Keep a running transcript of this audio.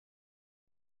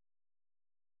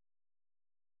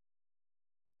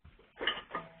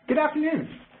Good afternoon.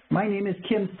 My name is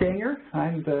Kim Stanger.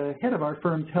 I'm the head of our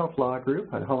firm's health law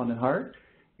group at Holland & Hart,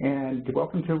 and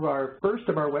welcome to our first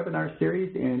of our webinar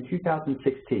series in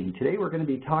 2016. Today we're going to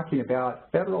be talking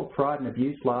about federal fraud and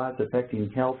abuse laws affecting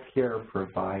healthcare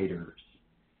providers.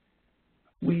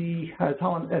 At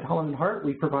Holland & Hart,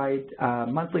 we provide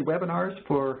monthly webinars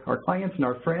for our clients and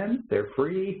our friends. They're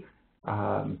free.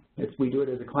 We do it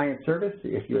as a client service.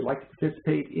 If you would like to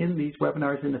participate in these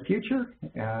webinars in the future,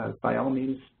 by all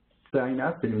means sign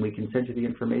up and we can send you the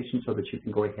information so that you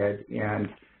can go ahead and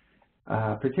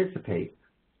participate.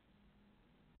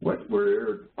 What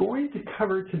we're going to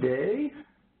cover today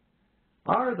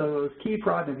are those key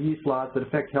fraud and abuse laws that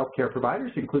affect healthcare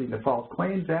providers, including the False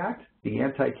Claims Act, the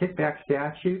Anti-Kickback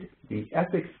Statute, the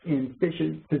Ethics in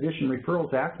Physician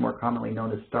Referrals Act, more commonly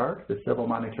known as STARC, the Civil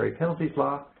Monetary Penalties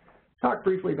Law, talk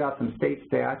briefly about some state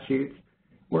statutes.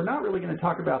 We're not really going to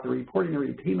talk about the reporting and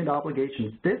repayment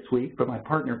obligations this week, but my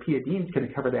partner Pia Dean is going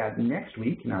to cover that next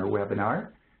week in our webinar.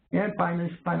 And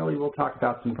finally, we'll talk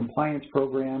about some compliance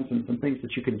programs and some things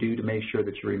that you can do to make sure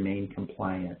that you remain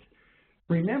compliant.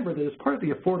 Remember that as part of the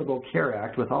Affordable Care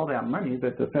Act, with all that money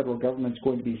that the federal government's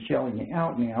going to be shelling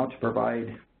out now to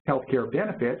provide health care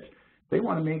benefits, they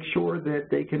want to make sure that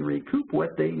they can recoup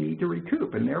what they need to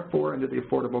recoup. And therefore, under the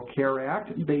Affordable Care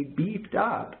Act, they beefed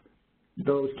up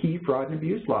those key fraud and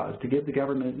abuse laws to give the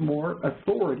government more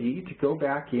authority to go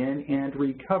back in and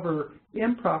recover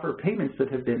improper payments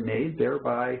that have been made,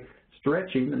 thereby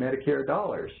stretching the Medicare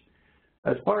dollars.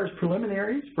 As far as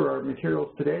preliminaries for our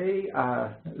materials today,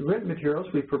 written materials,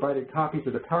 we've provided copies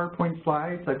of the PowerPoint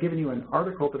slides. I've given you an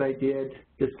article that I did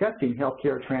discussing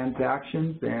healthcare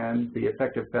transactions and the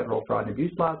effect of federal fraud and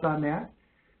abuse laws on that.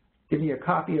 Give you a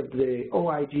copy of the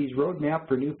OIG's Roadmap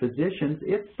for New Physicians,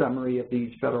 its summary of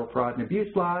these federal fraud and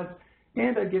abuse laws,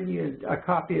 and I've given you a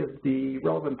copy of the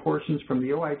relevant portions from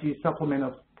the OIG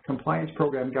Supplemental Compliance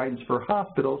Program Guidance for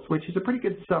Hospitals, which is a pretty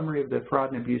good summary of the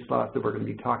fraud and abuse laws that we're going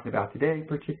to be talking about today,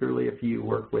 particularly if you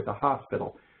work with a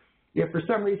hospital. If for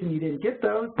some reason you didn't get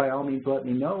those, by all means let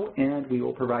me know and we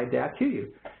will provide that to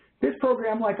you. This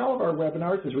program, like all of our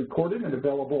webinars, is recorded and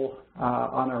available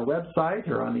on our website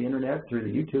or on the internet through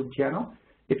the YouTube channel.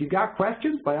 If you've got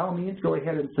questions, by all means go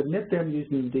ahead and submit them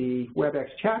using the WebEx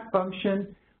chat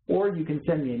function, or you can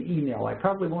send me an email. I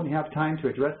probably won't have time to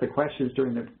address the questions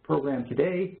during the program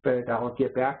today, but I'll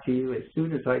get back to you as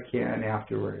soon as I can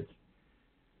afterwards.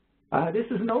 This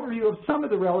is an overview of some of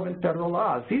the relevant federal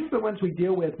laws. These are the ones we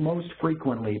deal with most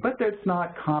frequently, but that's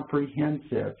not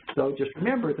comprehensive. So just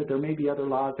remember that there may be other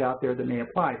laws out there that may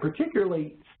apply,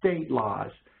 particularly state laws.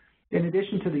 In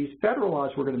addition to these federal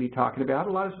laws we're going to be talking about,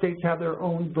 a lot of states have their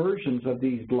own versions of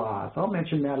these laws. I'll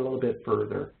mention that a little bit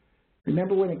further.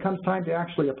 Remember, when it comes time to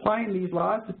actually applying these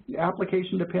laws, the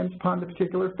application depends upon the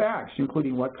particular facts,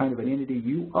 including what kind of an entity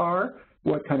you are,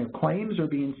 what kind of claims are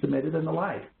being submitted, and the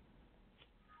like.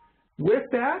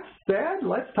 With that said,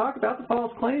 let's talk about the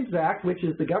False Claims Act, which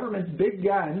is the government's big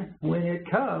gun when it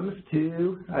comes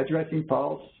to addressing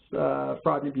false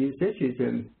fraud and abuse issues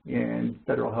in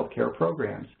federal health care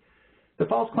programs. The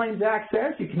False Claims Act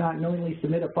says you cannot knowingly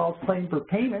submit a false claim for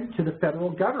payment to the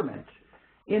federal government.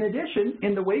 In addition,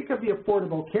 in the wake of the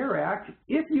Affordable Care Act,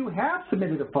 if you have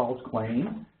submitted a false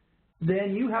claim,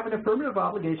 then you have an affirmative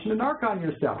obligation to narc on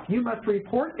yourself. You must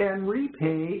report and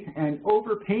repay an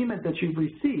overpayment that you've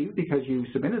received because you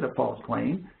submitted a false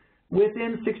claim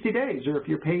within 60 days, or if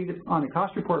you're paid on a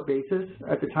cost report basis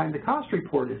at the time the cost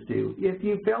report is due. If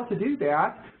you fail to do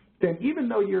that, then even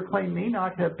though your claim may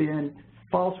not have been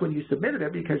false when you submitted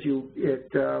it because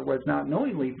it was not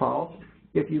knowingly false,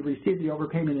 if you received the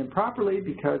overpayment improperly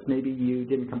because maybe you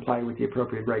didn't comply with the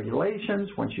appropriate regulations,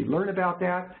 once you learn about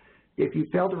that, if you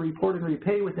fail to report and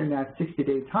repay within that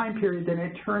 60-day time period, then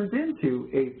it turns into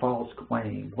a false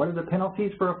claim. What are the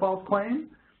penalties for a false claim?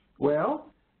 Well,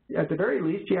 at the very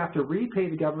least, you have to repay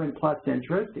the government plus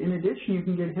interest. In addition, you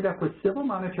can get hit up with civil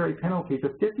monetary penalties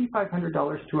of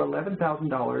 $5,500 to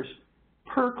 $11,000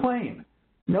 per claim.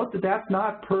 Note that that's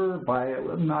not per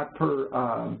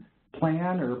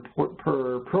plan or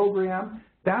per program.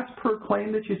 That's per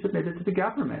claim that you submitted to the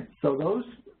government. So those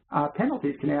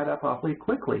penalties can add up awfully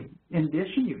quickly. In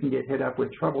addition, you can get hit up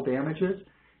with trouble damages,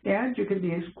 and you can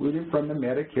be excluded from the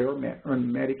Medicare or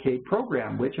Medicaid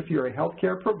program, which if you're a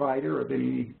healthcare provider of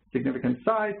any significant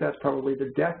size, that's probably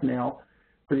the death knell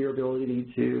for your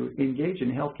ability to engage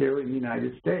in healthcare in the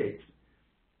United States.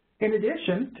 In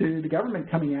addition to the government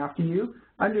coming after you,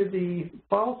 under the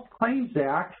False Claims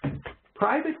Act,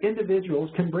 private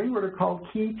individuals can bring what are called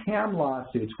key TAM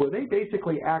lawsuits, where they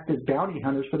basically act as bounty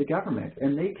hunters for the government,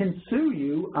 and they can sue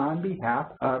you on behalf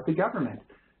of the government.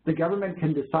 The government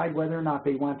can decide whether or not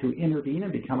they want to intervene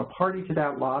and become a party to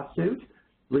that lawsuit.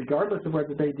 Regardless of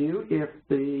whether they do, if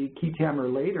the qui tam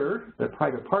relator, the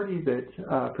private party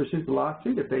that pursues the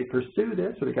lawsuit, if they pursue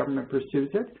this or the government pursues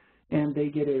it and they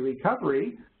get a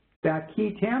recovery, that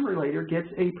qui tam relator gets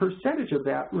a percentage of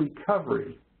that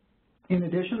recovery. In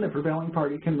addition, the prevailing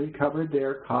party can recover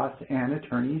their costs and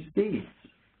attorney's fees.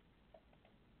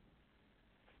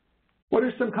 What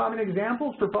are some common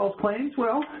examples for false claims?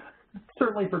 Well,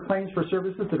 certainly for claims for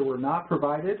services that were not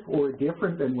provided or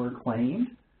different than were claimed,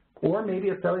 or maybe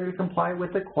a failure to comply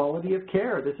with the quality of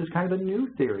care. This is kind of a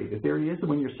new theory. The theory is that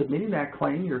when you're submitting that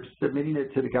claim, you're submitting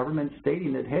it to the government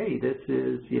stating that, hey, this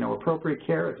is, appropriate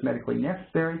care, it's medically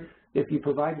necessary. If you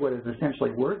provide what is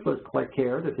essentially worthless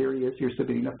care, the theory is you're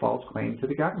submitting a false claim to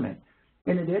the government.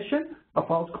 In addition, a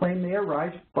false claim may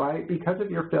arise because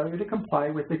of your failure to comply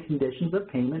with the conditions of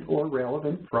payment or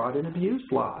relevant fraud and abuse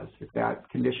laws. If that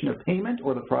condition of payment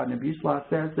or the fraud and abuse law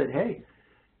says that, hey,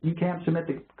 you can't submit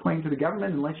the claim to the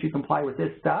government unless you comply with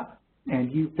this stuff,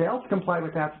 and you fail to comply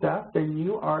with that stuff, then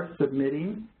you are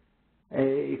submitting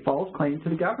a false claim to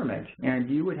the government, and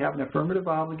you would have an affirmative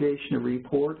obligation to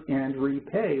report and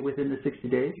repay within the 60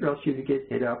 days, or else you could get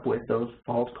hit up with those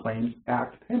False Claims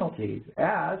Act penalties,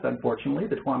 as, unfortunately,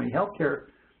 the Twomey healthcare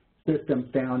system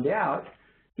found out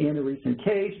in a recent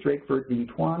case, Drakeford v.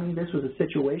 Twomey. This was a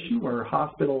situation where a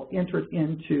hospital entered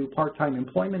into part-time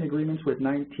employment agreements with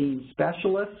 19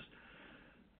 specialists.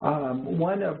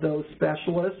 One of those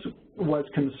specialists was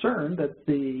concerned that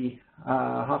the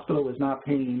hospital was not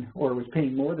paying, or was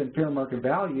paying more than fair market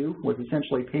value, was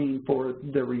essentially paying for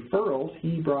the referrals.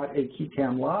 He brought a qui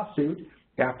tam lawsuit.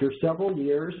 After several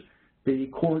years, the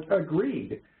court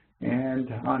agreed,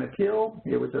 and on appeal,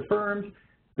 it was affirmed.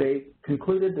 They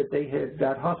concluded that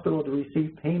that hospital had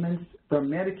received payments from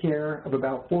Medicare of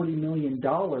about $40 million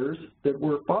that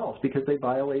were false because they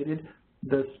violated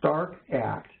the Stark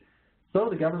Act. So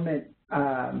the government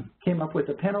came up with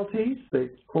the penalties. The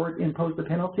court imposed the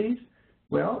penalties.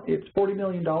 Well, it's $40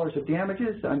 million of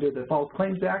damages under the False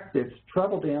Claims Act. It's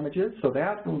treble damages, so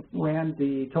that ran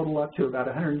the total up to about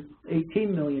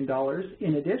 $118 million.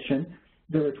 In addition,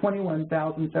 there were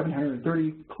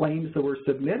 21,730 claims that were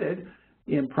submitted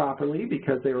improperly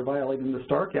because they were violating the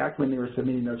Stark Act when they were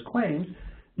submitting those claims.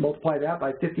 Multiply that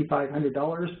by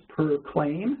 $5,500 per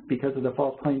claim because of the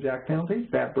False Claims Act penalties.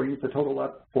 That brings the total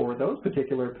up for those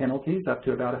particular penalties up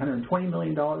to about $120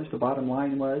 million. The bottom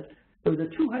line was there was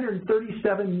a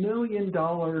 $237 million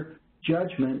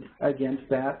judgment against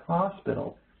that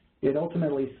hospital. It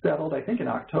ultimately settled, I think, in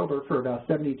October for about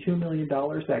 $72 million.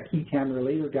 That qui tam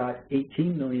relator got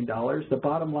 $18 million. The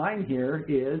bottom line here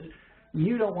is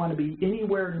you don't want to be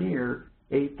anywhere near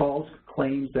a False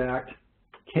Claims Act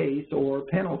case or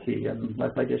penalty,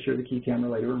 unless I guess you're the qui tam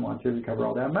relator and want to recover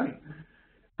all that money.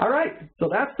 All right, so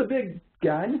that's the big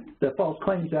gun, the False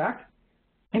Claims Act.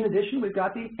 In addition, we've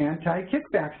got the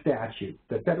anti-kickback statute.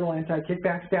 The federal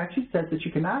anti-kickback statute says that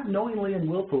you cannot knowingly and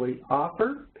willfully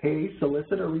offer, pay,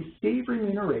 solicit, or receive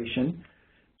remuneration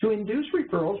to induce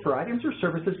referrals for items or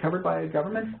services covered by a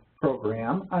government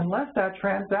program unless that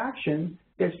transaction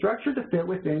is structured to fit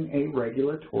within a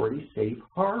regulatory safe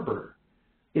harbor.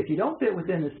 If you don't fit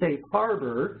within the safe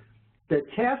harbor, the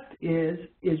test is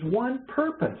one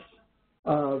purpose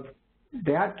of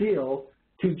that deal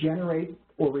to generate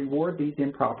or reward these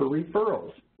improper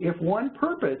referrals. If one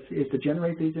purpose is to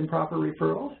generate these improper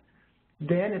referrals,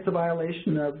 then it's a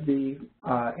violation of the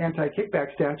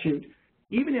anti-kickback statute.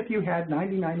 Even if you had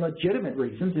 99 legitimate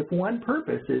reasons, if one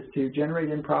purpose is to generate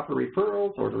improper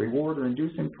referrals or to reward or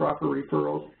induce improper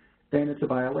referrals, then it's a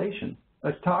violation.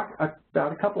 Let's talk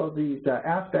about a couple of these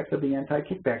aspects of the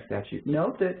anti-kickback statute.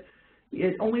 Note that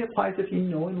it only applies if you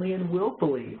knowingly and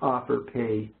willfully offer,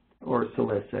 pay, or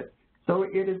solicit. So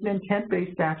it is an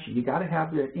intent-based statute. You've got to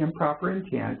have the improper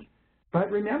intent. But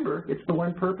remember, it's the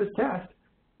one-purpose test.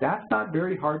 That's not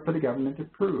very hard for the government to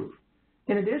prove.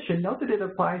 In addition, note that it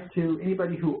applies to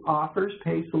anybody who offers,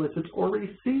 pays, solicits, or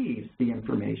receives the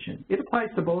information. It applies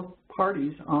to both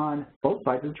parties on both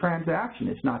sides of the transaction.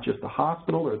 It's not just the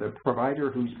hospital or the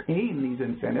provider who's paying these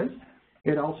incentives.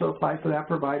 It also applies to that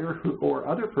provider or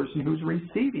other person who's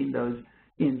receiving those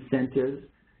incentives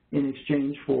in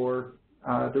exchange for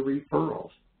the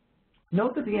referrals.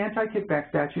 Note that the anti-kickback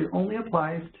statute only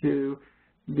applies to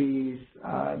the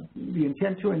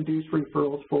intent to induce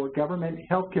referrals for government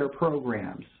healthcare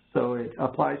programs. So it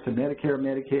applies to Medicare,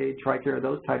 Medicaid, TRICARE,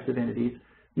 those types of entities,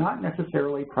 not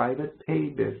necessarily private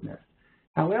paid business.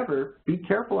 However, be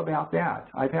careful about that.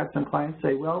 I've had some clients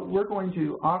say, well, we're going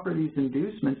to offer these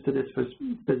inducements to this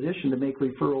physician to make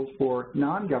referrals for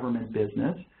non-government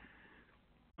business,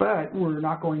 but we're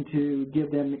not going to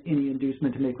give them any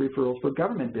inducement to make referrals for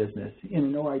government business. In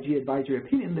an OIG advisory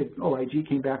opinion, the OIG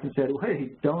came back and said,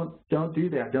 hey, don't do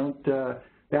that.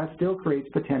 That still creates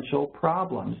potential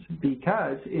problems,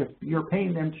 because if you're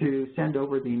paying them to send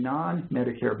over the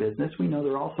non-Medicare business, we know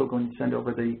they're also going to send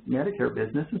over the Medicare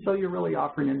business, and so you're really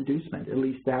offering an inducement. At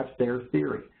least that's their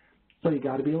theory. So you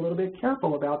got to be a little bit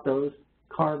careful about those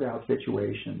carve-out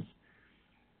situations.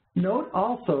 Note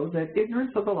also that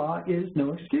ignorance of the law is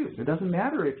no excuse. It doesn't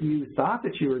matter if you thought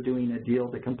that you were doing a deal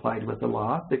that complied with the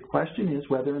law. The question is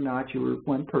whether or not your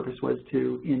one purpose was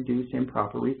to induce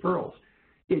improper referrals.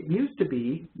 It used to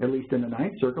be, at least in the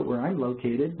Ninth Circuit where I'm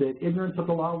located, that ignorance of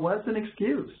the law was an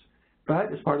excuse.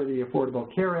 But as part of the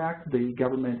Affordable Care Act, the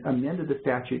government amended the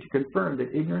statute to confirm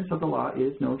that ignorance of the law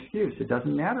is no excuse. It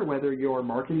doesn't matter whether your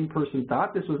marketing person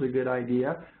thought this was a good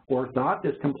idea or thought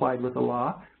this complied with the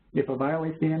law. If it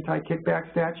violates the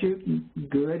anti-kickback statute,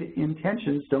 good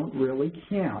intentions don't really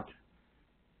count.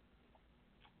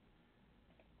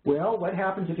 Well, what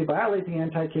happens if you violate the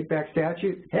anti-kickback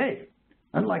statute? Hey,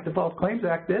 unlike the False Claims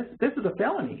Act, this is a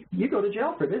felony. You go to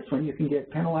jail for this one. You can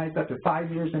get penalized up to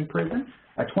 5 years in prison,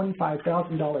 a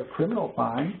 $25,000 criminal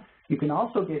fine. You can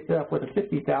also get hit up with a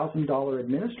 $50,000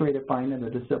 administrative fine under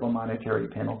the civil monetary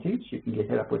penalties. You can get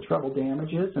hit up with treble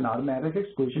damages and automatic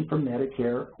exclusion from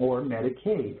Medicare or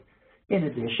Medicaid. In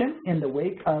addition, in the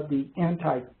wake of the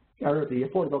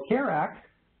Affordable Care Act,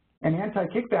 an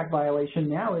anti-kickback violation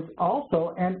now is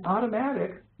also an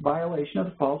automatic violation of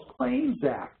the False Claims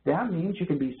Act. That means you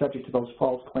can be subject to those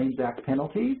False Claims Act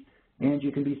penalties, and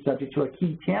you can be subject to a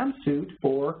key TAM suit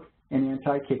for an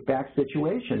anti-kickback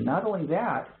situation. Not only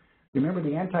that, remember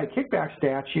the anti-kickback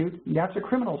statute, that's a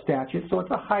criminal statute, so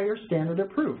it's a higher standard of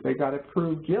proof. They've got to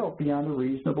prove guilt beyond a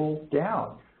reasonable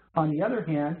doubt. On the other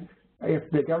hand, if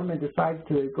the government decides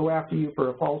to go after you for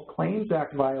a False Claims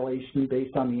Act violation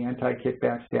based on the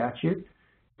anti-kickback statute,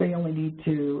 they only need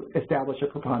to establish a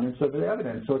preponderance of the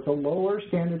evidence. So it's a lower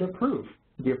standard of proof.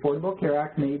 The Affordable Care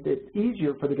Act made it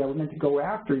easier for the government to go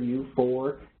after you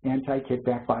for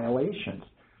anti-kickback violations.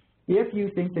 If you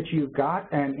think that you've got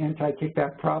an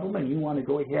anti-kickback problem and you want to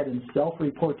go ahead and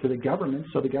self-report to the government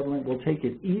so the government will take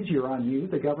it easier on you,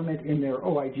 the government in their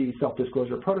OIG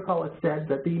self-disclosure protocol has said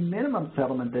that the minimum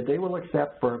settlement that they will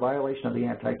accept for a violation of the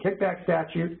anti-kickback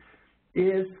statute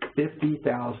is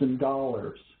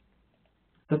 $50,000.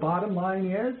 The bottom line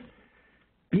is,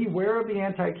 beware of the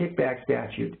anti-kickback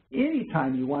statute.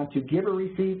 Anytime you want to give or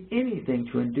receive anything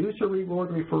to induce or reward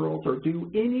referrals or do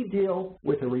any deal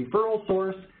with a referral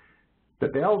source, the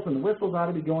bells and the whistles ought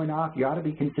to be going off. You ought to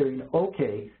be considering,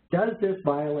 okay, does this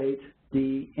violate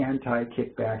the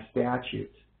anti-kickback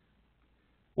statute?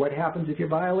 What happens if you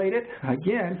violate it?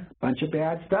 Again, a bunch of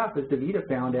bad stuff. As DaVita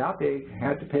found out, they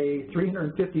had to pay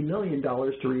 $350 million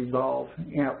to resolve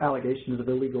allegations of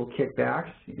illegal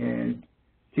kickbacks in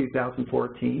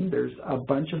 2014. There's a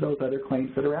bunch of those other claims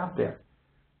that are out there.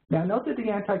 Now, note that the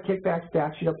anti-kickback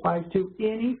statute applies to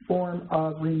any form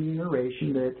of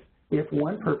remuneration that if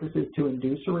one purpose is to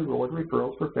induce or reward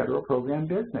referrals for federal program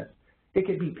business. It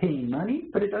could be paying money,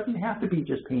 but it doesn't have to be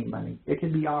just paying money. It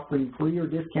could be offering free or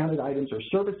discounted items or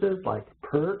services like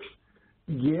perks,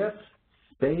 gifts,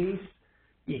 space,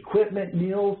 equipment,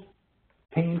 meals,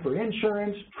 paying for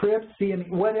insurance, trips, CME,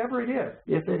 whatever it is.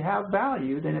 If it has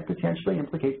value, then it potentially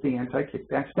implicates the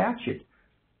anti-kickback statute.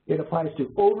 It applies to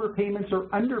overpayments or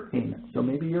underpayments. So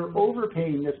maybe you're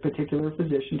overpaying this particular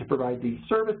physician to provide these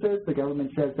services. The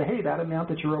government says, hey, that amount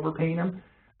that you're overpaying them,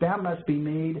 that must be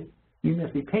made, you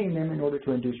must be paying them in order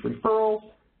to induce referrals.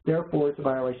 Therefore, it's a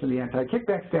violation of the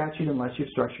anti-kickback statute unless you've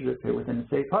structured it to fit within a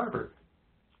safe harbor.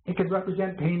 It could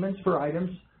represent payments for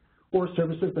items or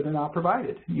services that are not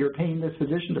provided. You're paying this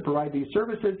physician to provide these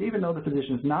services even though the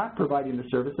physician is not providing the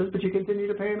services, but you continue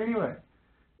to pay them anyway.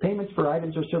 Payments for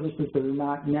items or services that are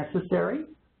not necessary.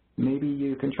 Maybe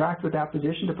you contract with that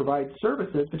physician to provide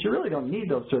services, but you really don't need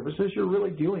those services. You're really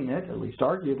doing it, at least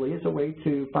arguably, as a way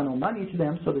to funnel money to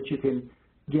them so that you can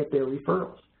get their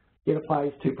referrals. It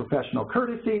applies to professional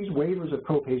courtesies, waivers of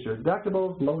copays or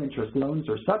deductibles, low-interest loans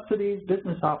or subsidies,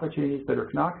 business opportunities that are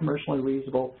not commercially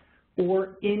reasonable,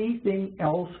 or anything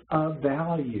else of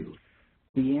value.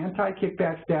 The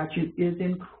anti-kickback statute is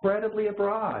incredibly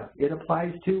broad. It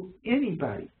applies to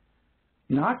anybody,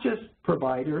 not just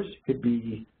providers. Could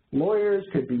be lawyers,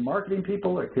 could be marketing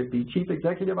people, it could be chief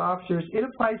executive officers. It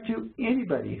applies to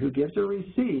anybody who gives or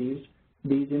receives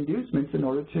these inducements in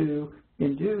order to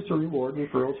induce or reward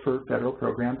referrals for federal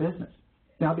program business.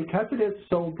 Now, because it is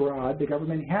so broad, the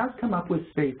government has come up with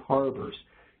safe harbors.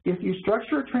 If you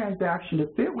structure a transaction to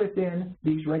fit within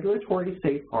these regulatory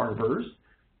safe harbors,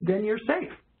 then you're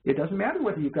safe. It doesn't matter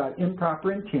whether you've got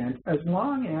improper intent as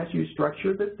long as you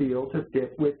structure the deal to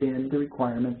fit within the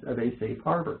requirements of a safe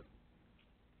harbor.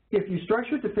 If you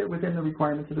structure it to fit within the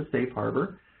requirements of a safe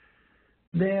harbor,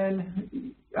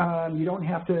 then you don't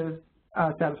have to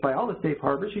satisfy all the safe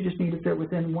harbors. You just need to fit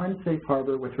within one safe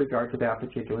harbor with regard to that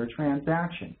particular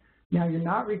transaction. Now, you're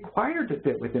not required to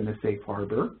fit within the safe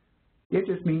harbor. It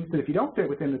just means that if you don't fit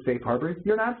within the safe harbor,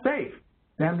 you're not safe.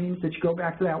 That means that you go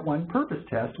back to that one purpose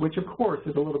test, which of course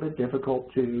is a little bit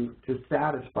difficult to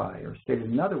satisfy. Or stated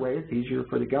another way, it's easier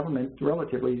for the government,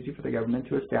 relatively easy for the government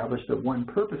to establish that one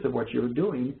purpose of what you were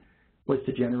doing was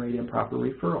to generate improper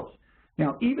referrals.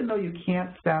 Now, even though you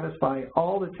can't satisfy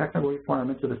all the technical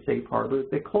requirements of a safe harbor,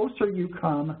 the closer you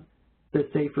come, the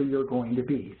safer you're going to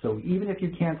be. So even if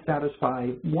you can't satisfy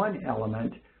one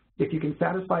element, if you can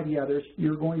satisfy the others,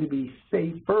 you're going to be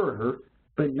safer,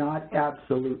 but not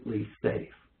absolutely safe.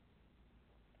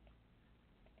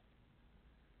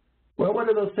 Well, what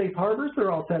are those safe harbors?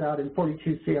 They're all set out in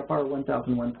 42 CFR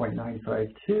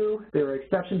 1001.952. There are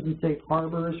exceptions in safe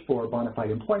harbors for bona fide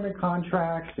employment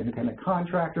contracts, independent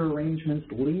contractor arrangements,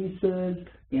 leases,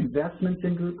 investments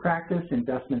in group practice,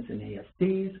 investments in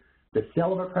ASCs, the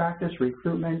sale of a practice,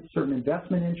 recruitment, certain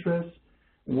investment interests,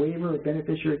 waiver of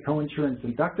beneficiary coinsurance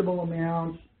deductible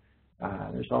amounts.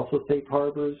 There's also safe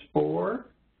harbors for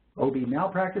OB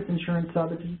malpractice insurance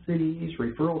subsidies,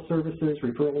 referral services,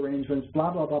 referral arrangements, blah,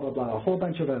 blah, blah, blah, blah, a whole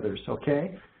bunch of others,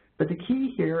 okay? But the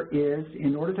key here is,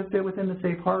 in order to fit within the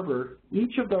safe harbor,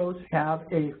 each of those have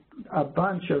a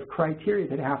bunch of criteria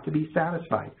that have to be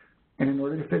satisfied. And in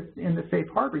order to fit in the safe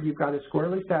harbor, you've got to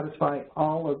squarely satisfy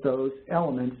all of those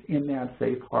elements in that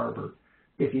safe harbor.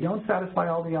 If you don't satisfy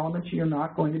all the elements, you're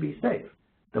not going to be safe.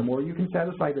 The more you can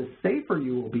satisfy, the safer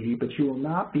you will be, but you will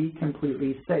not be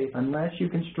completely safe unless you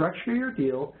can structure your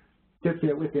deal to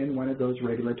fit within one of those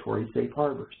regulatory safe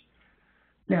harbors.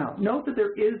 Now, note that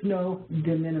there is no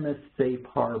de minimis safe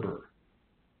harbor.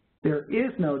 There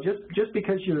is no, just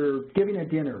because you're giving a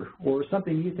dinner or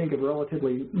something you think of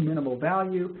relatively minimal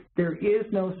value, there is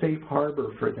no safe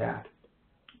harbor for that.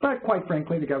 But quite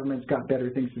frankly, the government's got better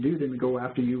things to do than to go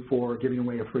after you for giving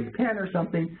away a free pen or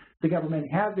something. The government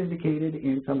has indicated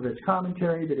in some of its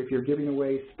commentary that if you're giving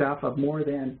away stuff of more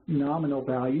than nominal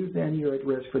value, then you're at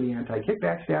risk for the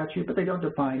anti-kickback statute, but they don't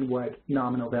define what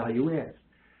nominal value is.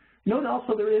 Note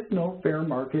also there is no fair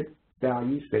market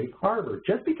value safe harbor.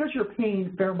 Just because you're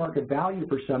paying fair market value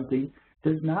for something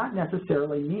does not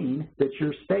necessarily mean that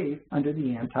you're safe under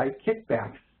the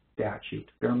anti-kickback statute.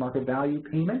 Fair market value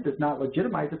payment does not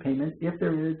legitimize a payment if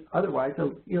there is otherwise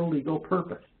an illegal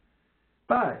purpose.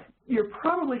 But you're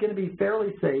probably going to be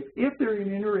fairly safe if the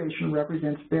remuneration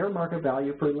represents fair market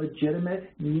value for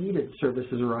legitimate needed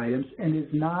services or items and is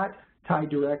not tied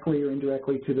directly or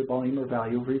indirectly to the volume or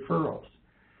value of referrals.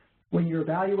 When you're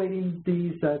evaluating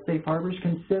these safe harbors,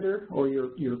 consider, or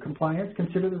your compliance,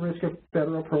 consider the risk of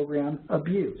federal program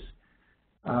abuse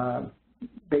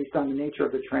based on the nature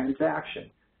of the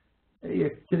transaction.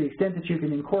 To the extent that you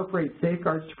can incorporate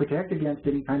safeguards to protect against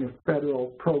any kind of federal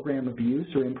program abuse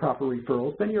or improper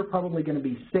referrals, then you're probably going to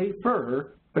be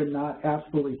safer, but not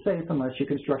absolutely safe unless you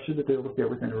can structure the deal to fit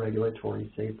within a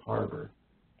regulatory safe harbor.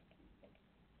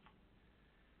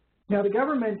 Now, the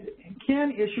government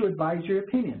can issue advisory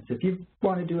opinions. If you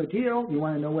want to do a deal, you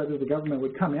want to know whether the government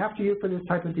would come after you for this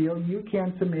type of deal, you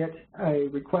can submit a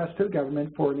request to the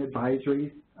government for an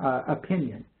advisory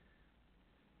opinion.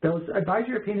 Those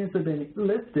advisory opinions have been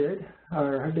listed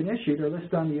or have been issued or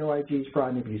listed on the OIG's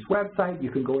Fraud and Abuse website. You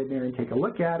can go in there and take a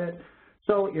look at it.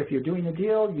 So if you're doing a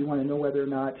deal, you want to know whether or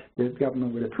not the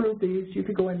government would approve these, you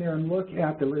could go in there and look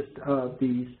at the list of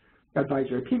these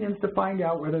advisory opinions to find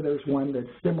out whether there's one that's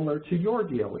similar to your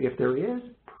deal. If there is,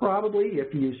 probably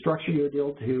if you structure your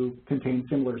deal to contain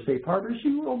similar safe harbors,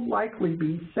 you will likely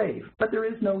be safe, but there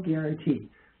is no guarantee.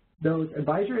 Those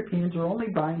advisory opinions are only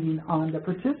binding on the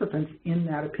participants in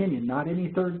that opinion, not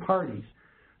any third parties.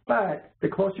 But the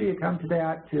closer you come to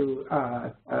that,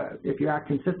 if you act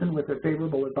consistent with a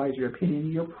favorable advisory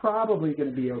opinion, you're probably going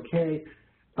to be okay.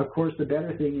 Of course, the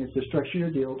better thing is to structure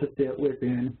your deal to fit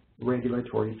within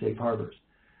regulatory safe harbors.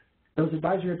 Those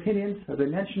advisory opinions, as I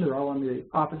mentioned, are all on the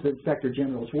Office of Inspector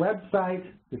General's website,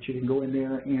 which you can go in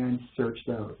there and search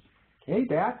those. Okay,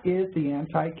 that is the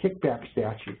anti-kickback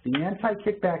statute. The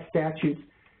anti-kickback statute's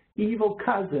evil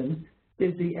cousin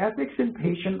is the Ethics in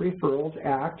Patient Referrals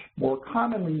Act, more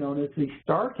commonly known as the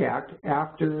Stark Act,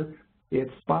 after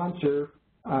its sponsor,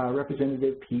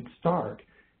 Representative Pete Stark.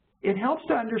 It helps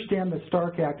to understand the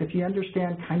Stark Act if you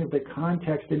understand kind of the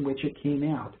context in which it came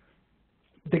out.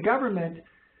 The government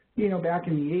back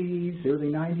in the 80s, early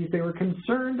 90s, they were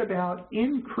concerned about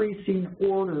increasing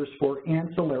orders for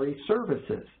ancillary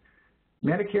services.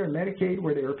 Medicare and Medicaid,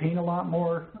 where they were paying a lot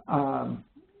more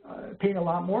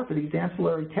for these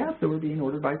ancillary tests that were being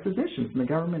ordered by physicians. And the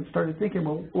government started thinking,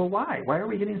 well, why? Why are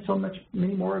we getting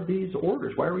many more of these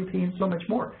orders? Why are we paying so much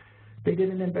more? They did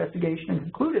an investigation and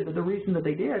concluded that the reason that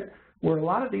they did were a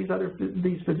lot of these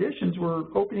physicians were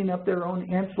opening up their own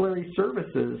ancillary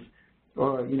services,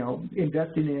 or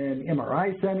investing in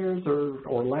MRI centers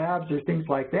or labs or things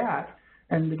like that.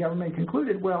 And the government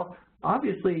concluded, well,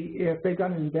 obviously, if they've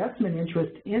got an investment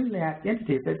interest in that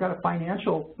entity, if they've got a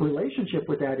financial relationship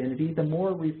with that entity, the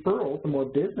more referrals, the more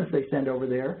business they send over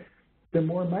there, the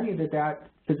more money that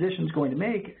physician's going to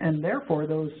make, and therefore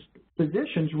those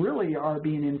physicians really are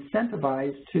being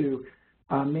incentivized to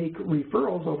make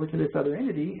referrals over to this other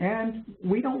entity, and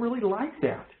we don't really like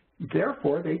that.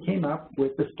 Therefore, they came up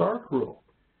with the Stark rule.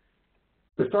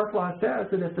 The Stark law says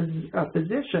that if a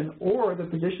physician or the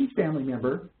physician's family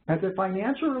member has a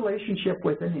financial relationship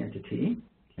with an entity,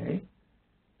 okay,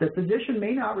 the physician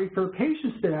may not refer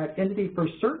patients to that entity for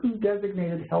certain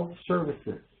designated health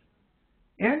services.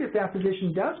 And if that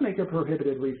physician does make a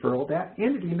prohibited referral, that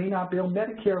entity may not bill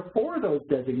Medicare for those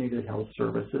designated health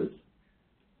services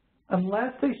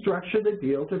unless they structure the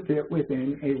deal to fit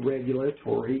within a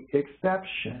regulatory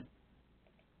exception.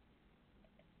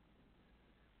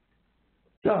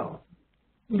 So,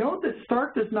 note that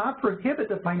Stark does not prohibit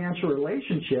the financial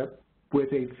relationship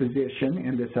with a physician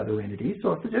and this other entity. So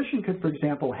a physician could, for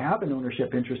example, have an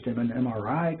ownership interest in an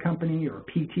MRI company or a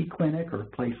PT clinic or a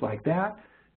place like that.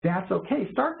 That's okay.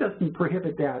 Stark doesn't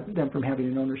prohibit them from having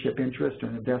an ownership interest or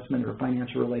an investment or a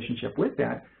financial relationship with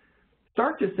that.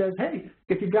 Stark just says, hey,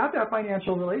 if you've got that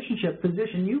financial relationship,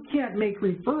 physician, you can't make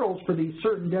referrals for these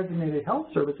certain designated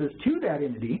health services to that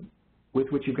entity with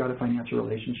which you've got a financial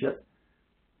relationship.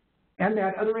 And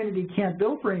that other entity can't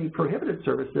bill for any prohibited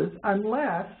services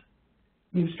unless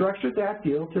you've structured that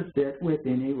deal to fit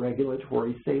within a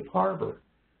regulatory safe harbor.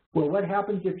 Well, what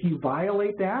happens if you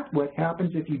violate that? What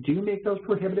happens if you do make those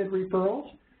prohibited referrals?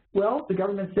 Well, the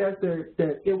government says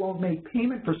that it won't make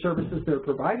payment for services that are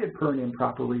provided per an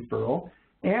improper referral.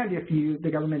 And if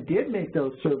the government did make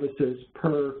those services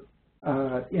per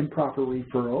improper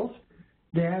referrals,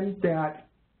 then that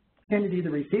entity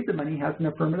that received the money has an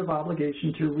affirmative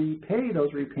obligation to repay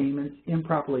those repayments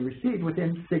improperly received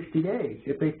within 60 days.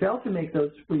 If they fail to make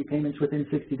those repayments within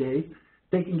 60 days,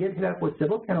 they can get hit up with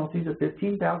civil penalties of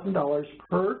 $15,000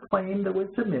 per claim that was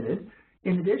submitted.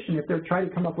 In addition, if they're trying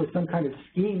to come up with some kind of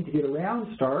scheme to get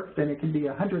around Stark, then it can be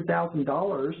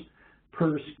 $100,000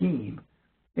 per scheme.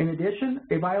 In addition,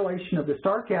 a violation of the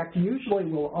Stark Act usually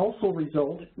will also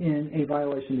result in a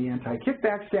violation of the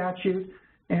anti-kickback statute,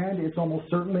 and it's almost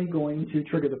certainly going to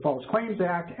trigger the False Claims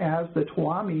Act, as the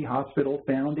Tuolumne Hospital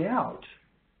found out.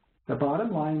 The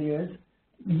bottom line is,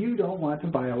 you don't want to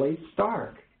violate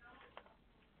Stark.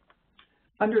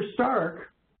 Under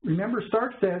Stark, remember,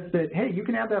 Stark says that, hey, you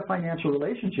can have that financial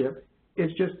relationship,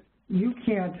 it's just you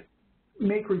can't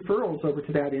make referrals over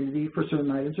to that entity for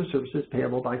certain items or services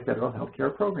payable by federal health care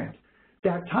programs.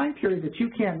 That time period that you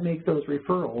can't make those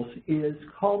referrals is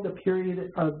called the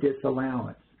period of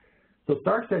disallowance. So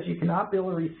Stark says you cannot bill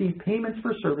or receive payments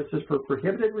for services for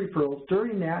prohibited referrals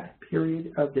during that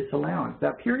period of disallowance.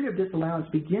 That period of disallowance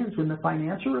begins when the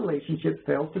financial relationship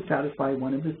fails to satisfy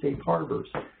one of the safe harbors.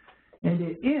 And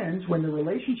it ends when the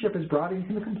relationship is brought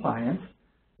into compliance,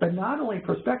 but not only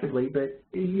prospectively, but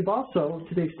you've also,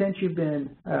 to the extent you've been,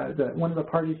 one of the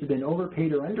parties has been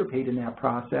overpaid or underpaid in that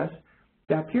process,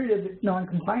 that period of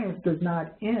noncompliance does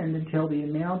not end until the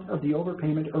amount of the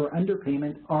overpayment or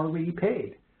underpayment are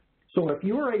repaid. So if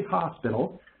you're a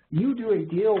hospital, you do a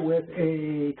deal with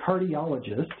a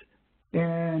cardiologist,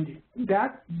 and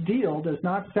that deal does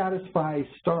not satisfy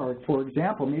Stark. For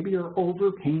example, maybe you're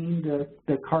overpaying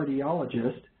the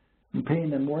cardiologist and paying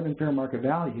them more than fair market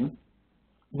value.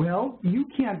 Well, you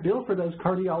can't bill for those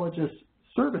cardiologist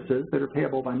services that are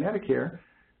payable by Medicare,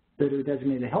 that are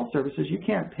designated health services. You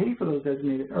can't pay for those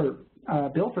designated, or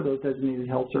bill for those designated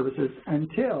health services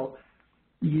until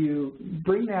you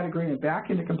bring that agreement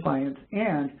back into compliance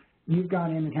and you've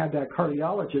gone in and had that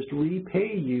cardiologist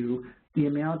repay you the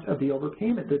amount of the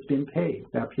overpayment that's been paid.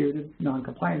 That period of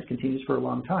noncompliance continues for a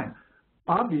long time.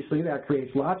 Obviously, that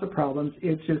creates lots of problems.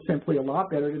 It's just simply a lot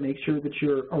better to make sure that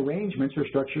your arrangements are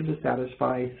structured to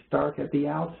satisfy Stark at the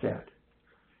outset.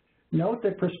 Note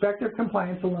that prospective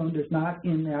compliance alone does not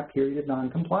end that period of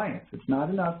noncompliance. It's not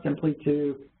enough simply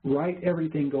to write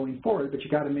everything going forward, but you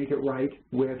got to make it right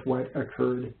with what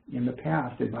occurred in the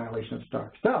past in violation of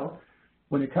Stark. So,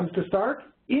 when it comes to Stark,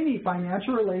 any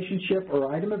financial relationship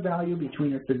or item of value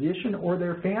between a physician or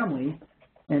their family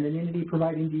and an entity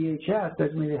providing DHS,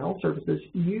 designated health services,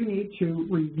 you need to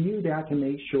review that to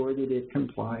make sure that it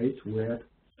complies with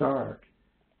STARK.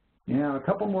 Now, a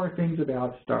couple more things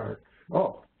about STARK.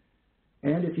 Oh,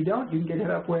 and if you don't, you can get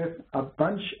hit up with a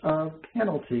bunch of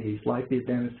penalties, like the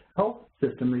Advanced Health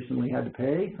System recently had to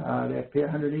pay. They have to pay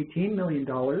 $118 million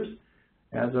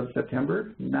as of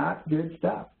September. Not good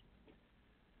stuff.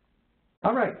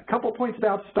 All right, a couple points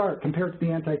about STARK compared to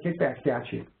the anti-kickback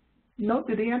statute. Note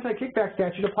that the anti-kickback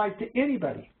statute applies to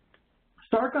anybody.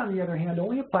 STARK, on the other hand,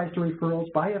 only applies to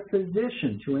referrals by a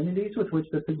physician to entities with which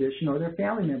the physician or their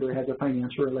family member has a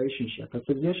financial relationship. A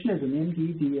physician is an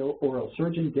MD, DO, oral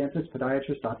surgeon, dentist,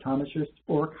 podiatrist, optometrist,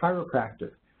 or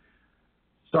chiropractor.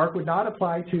 STARK would not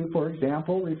apply to, for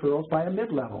example, referrals by a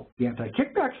mid-level. The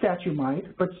anti-kickback statute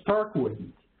might, but STARK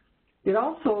wouldn't. It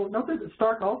also, note that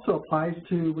STARK also applies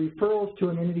to referrals to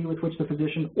an entity with which the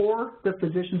physician or the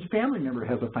physician's family member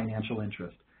has a financial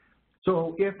interest.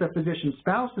 So if the physician's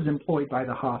spouse is employed by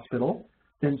the hospital,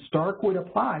 then STARK would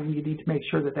apply, and you need to make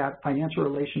sure that that financial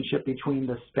relationship between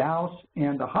the spouse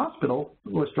and the hospital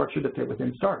was structured to fit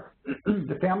within STARK.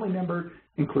 The family member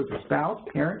includes a spouse,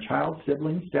 parent, child,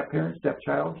 sibling, step-parent,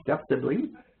 stepchild,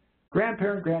 step-sibling,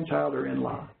 grandparent, grandchild, or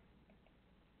in-law.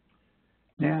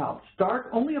 Now, STARK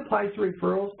only applies to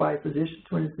referrals by physicians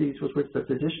to entities with which the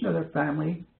physician or their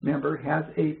family member has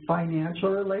a financial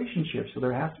relationship. So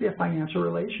there has to be a financial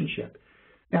relationship.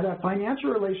 Now, that financial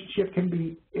relationship can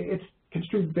be, it's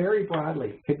construed very broadly.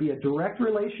 It could be a direct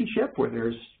relationship where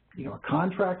there's, a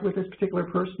contract with this particular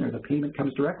person or the payment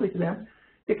comes directly to them.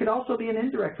 It could also be an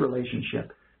indirect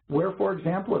relationship where, for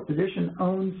example, a physician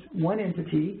owns one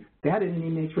entity, that entity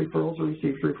makes referrals or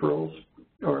receives referrals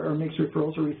or makes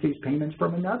referrals or receives payments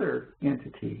from another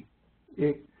entity.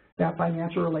 That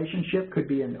financial relationship could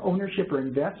be an ownership or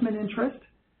investment interest.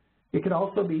 It could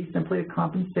also be simply a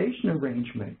compensation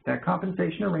arrangement. That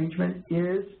compensation arrangement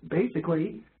is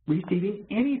basically receiving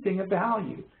anything of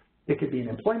value. It could be an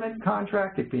employment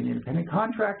contract, it could be an independent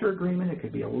contractor agreement, it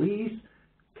could be a lease,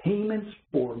 payments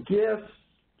for gifts,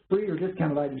 free or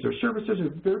discounted items or services, or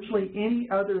virtually any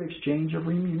other exchange of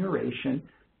remuneration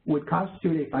would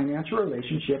constitute a financial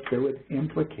relationship that would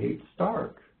implicate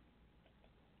STARK.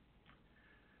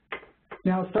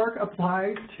 Now, STARK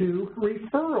applies to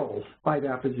referrals by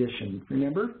that physician.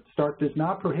 Remember, STARK does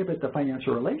not prohibit the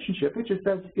financial relationship. It just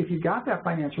says if you got that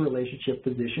financial relationship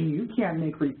physician, you can't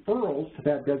make referrals to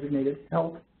that designated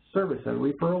health service. A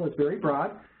referral is very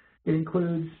broad. It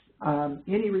includes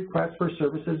any request for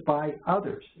services by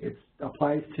others. It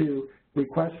applies to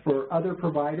requests for other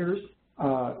providers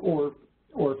or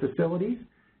facilities.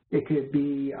 It could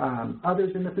be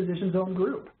others in the physician's own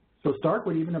group. So STARK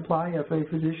would even apply if a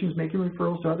physician is making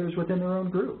referrals to others within their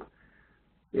own group.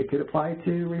 It could apply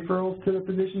to referrals to the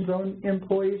physician's own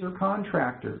employees or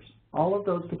contractors. All of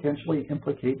those potentially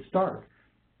implicate STARK.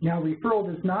 Now,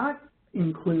 referral does not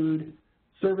include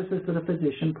services that a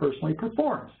physician personally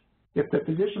performs. If the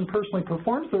physician personally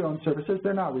performs their own services,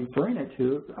 they're not referring it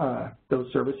to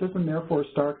those services, and therefore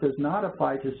STARK does not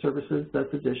apply to services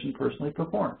that the physician personally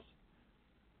performs.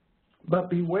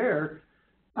 But beware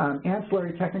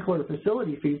ancillary technical or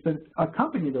facility fees that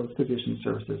accompany those physician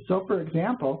services. So, for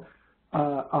example,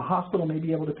 a hospital may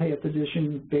be able to pay a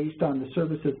physician based on the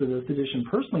services that the physician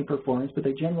personally performs, but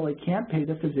they generally can't pay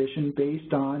the physician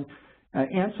based on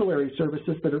ancillary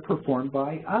services that are performed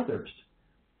by others.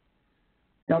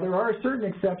 Now, there are certain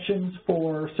exceptions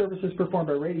for services performed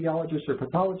by radiologists or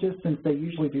pathologists, since they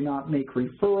usually do not make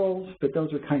referrals, but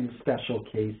those are kind of special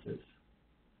cases.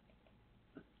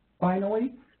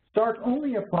 Finally, STARK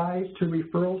only applies to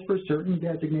referrals for certain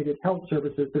designated health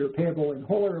services that are payable in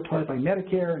whole or part by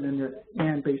Medicare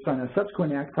and based on a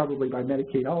subsequent act, probably by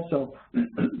Medicaid also.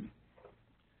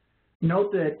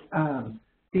 Note that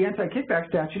the anti-kickback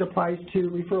statute applies to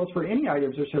referrals for any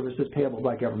items or services payable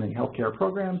by government health care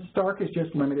programs. STARK is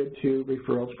just limited to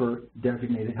referrals for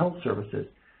designated health services.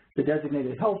 The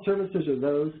designated health services are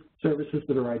those services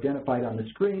that are identified on the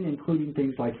screen, including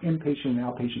things like inpatient and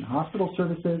outpatient hospital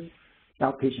services,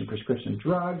 outpatient prescription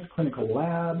drugs, clinical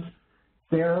labs,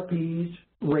 therapies,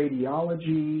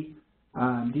 radiology,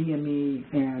 DME,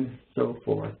 and so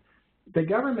forth. The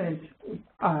government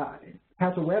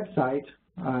has a website,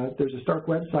 there's a STARK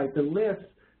website that lists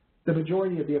the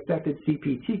majority of the affected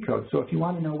CPT codes. So if you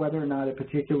want to know whether or not a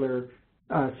particular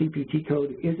CPT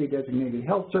code is a designated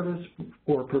health service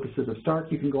for purposes of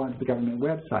STARK, you can go onto the government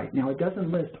website. Now, it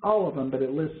doesn't list all of them, but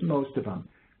it lists most of them.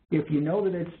 If you know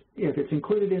that if it's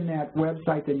included in that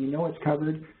website, then you know it's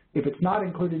covered. If it's not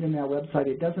included in that website,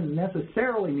 it doesn't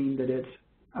necessarily mean that it's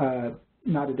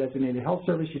not a designated health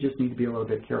service, you just need to be a little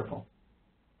bit careful.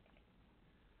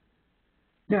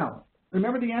 Now,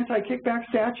 remember the anti-kickback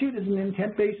statute is an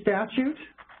intent-based statute.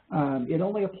 It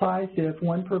only applies if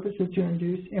one purpose is to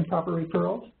induce improper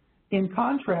referrals. In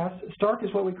contrast, Stark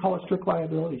is what we call a strict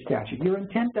liability statute. Your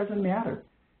intent doesn't matter.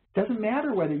 It doesn't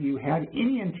matter whether you had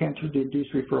any intent to induce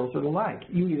referrals or the like.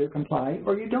 You either comply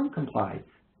or you don't comply.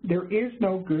 There is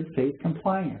no good faith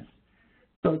compliance.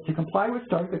 So to comply with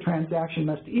Stark, the transaction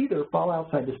must either fall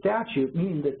outside the statute,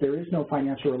 meaning that there is no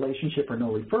financial relationship or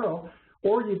no referral,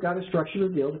 or you've got to structure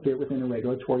the deal to fit within a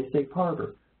regulatory safe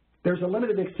harbor. There's a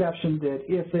limited exception that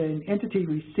if an entity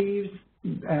receives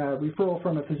a referral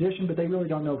from a physician, but they really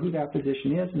don't know who that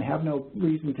physician is and have no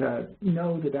reason to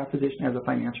know that that physician has a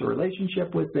financial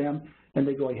relationship with them, and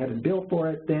they go ahead and bill for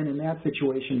it, then in that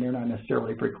situation, they're not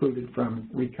necessarily precluded from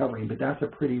recovering, but that's a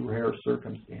pretty rare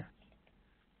circumstance.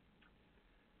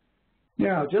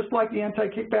 Now, just like the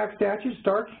anti-kickback statute,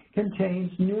 Stark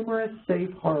contains numerous safe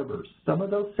harbors. Some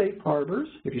of those safe harbors,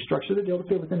 if you structure the deal to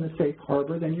fit within the safe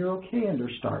harbor, then you're okay under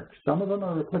Stark. Some of them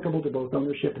are applicable to both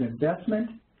ownership and investment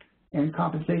and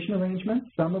compensation arrangements.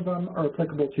 Some of them are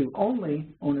applicable to only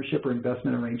ownership or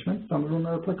investment arrangements. Some of them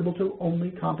are applicable to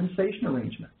only compensation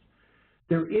arrangements.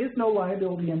 There is no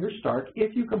liability under Stark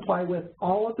if you comply with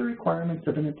all of the requirements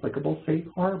of an applicable safe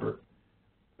harbor.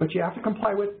 But you have to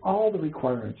comply with all the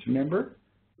requirements. Remember,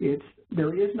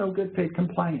 there is no good faith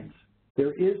compliance.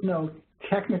 There is no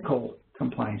technical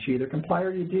compliance. You either comply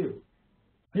or you do.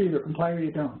 You either comply or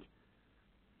you don't.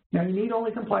 Now, you need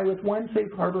only comply with one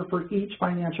safe harbor for each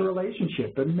financial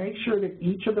relationship, but make sure that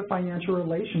each of the financial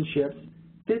relationships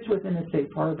fits within a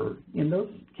safe harbor. In those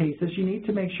cases, you need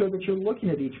to make sure that you're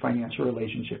looking at each financial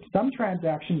relationship. Some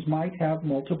transactions might have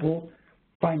multiple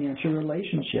financial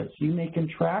relationships. You may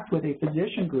contract with a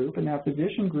physician group, and that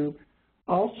physician group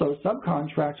also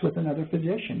subcontracts with another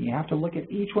physician. You have to look at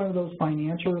each one of those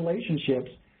financial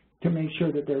relationships to make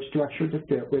sure that they're structured to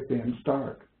fit within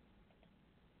Stark.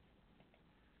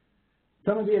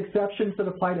 Some of the exceptions that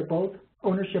apply to both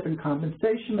ownership and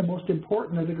compensation, the most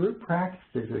important are the group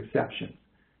practices exceptions.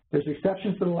 There's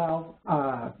exceptions that allow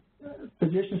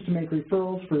physicians to make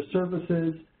referrals for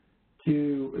services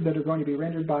that are going to be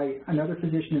rendered by another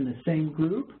physician in the same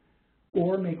group,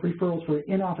 or make referrals for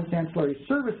in-office ancillary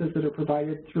services that are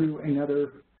provided through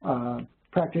another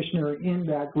practitioner in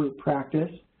that group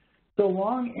practice, so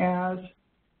long as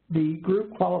the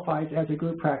group qualifies as a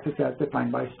group practice as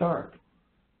defined by Stark.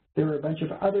 There are a bunch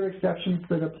of other exceptions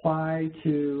that apply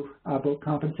to both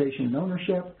compensation and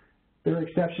ownership. There are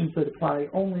exceptions that apply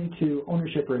only to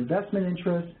ownership or investment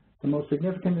interests. The most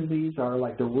significant of these are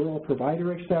like the rural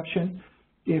provider exception.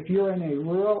 If you're in a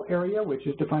rural area, which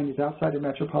is defined as outside a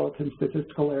metropolitan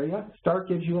statistical area, Stark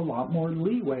gives you a lot more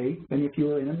leeway than if you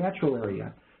were in a metro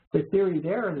area. The theory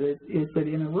there is that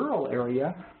in a rural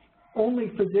area,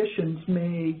 only physicians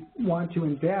may want to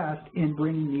invest in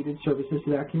bringing needed services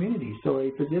to that community. So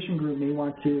a physician group may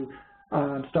want to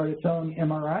start its own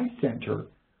MRI center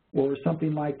or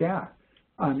something like that.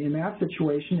 In that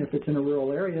situation, if it's in a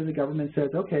rural area, the government says,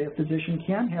 okay, a physician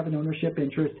can have an ownership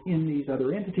interest in these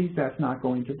other entities. That's not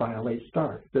going to violate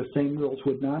Stark. The same rules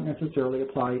would not necessarily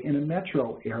apply in a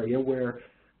metro area where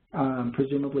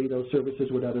presumably those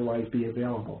services would otherwise be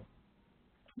available.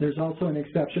 There's also an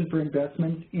exception for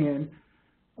investments in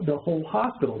the whole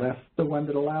hospital. That's the one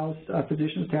that allows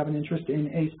physicians to have an interest in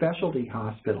a specialty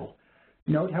hospital.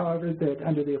 Note, however, that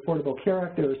under the Affordable Care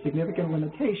Act, there are significant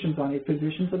limitations on a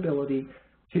physician's ability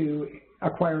to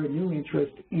acquire a new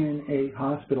interest in a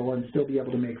hospital and still be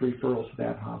able to make referrals to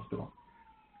that hospital.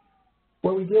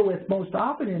 What we deal with most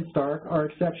often in Stark are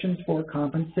exceptions for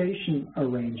compensation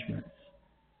arrangements.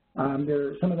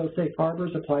 Some of those safe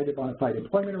harbors apply to bona fide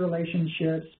employment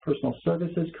relationships, personal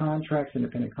services contracts,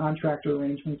 independent contractor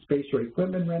arrangements, space or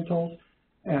equipment rentals.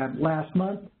 Last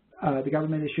month, the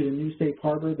government issued a new safe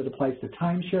harbor that applies to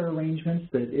timeshare arrangements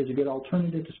that is a good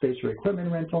alternative to space or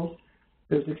equipment rentals.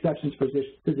 There's exceptions for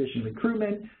physician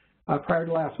recruitment. Prior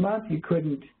to last month, you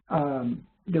couldn't,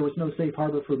 there was no safe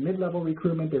harbor for mid-level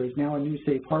recruitment. There is now a new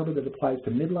safe harbor that applies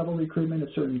to mid-level recruitment if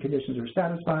certain conditions are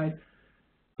satisfied.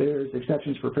 There's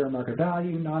exceptions for fair market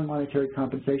value, non-monetary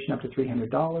compensation up to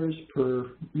 $300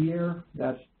 per year.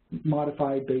 That's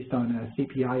modified based on a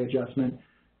CPI adjustment.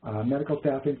 Medical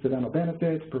staff incidental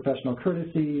benefits, professional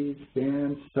courtesies,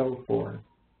 and so forth.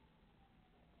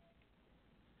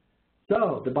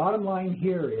 So the bottom line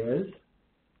here is,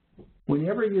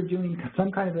 whenever you're doing some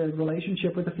kind of a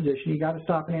relationship with a physician, you got to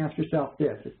stop and ask yourself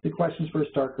this. It's the questions for a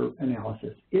Stark group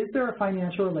analysis. Is there a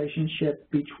financial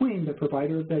relationship between the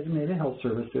provider of designated health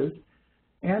services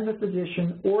and the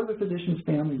physician or the physician's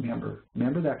family member.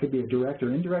 Remember, that could be a direct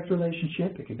or indirect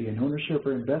relationship. It could be an ownership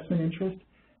or investment interest.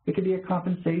 It could be a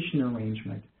compensation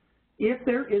arrangement. If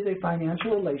there is a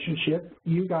financial relationship,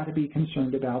 you got to be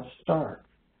concerned about Stark.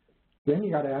 Then you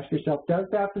got to ask yourself, does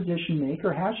that physician make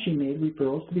or has she made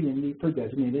referrals to the entity for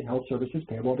designated health services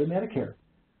payable to Medicare?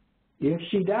 If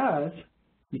she does,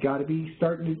 you got to be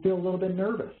starting to feel a little bit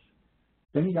nervous.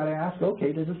 Then you got to ask,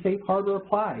 okay, does a safe harbor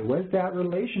apply? Was that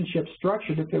relationship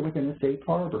structured to fit within a safe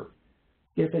harbor?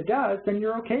 If it does, then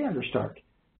you're okay under Stark.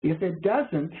 If it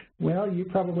doesn't, well, you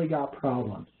probably got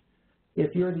problems.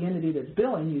 If you're the entity that's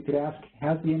billing, you could ask,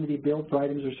 has the entity billed for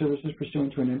items or services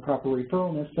pursuant to an improper referral?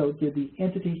 And if so, did the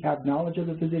entity have knowledge of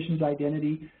the physician's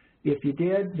identity? If you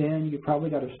did, then you probably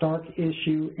got a Stark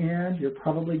issue, and you're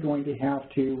probably going to have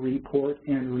to report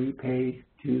and repay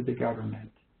to the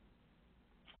government.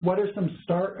 What are some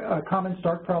common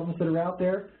Stark problems that are out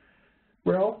there?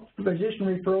 Well, physician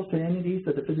referrals to entities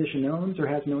that the physician owns or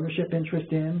has an ownership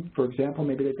interest in. For example,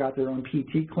 maybe they've got their own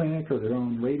PT clinic or their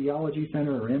own radiology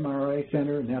center or MRI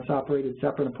center, and that's operated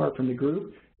separate and apart from the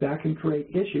group. That can create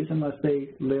issues unless they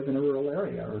live in a rural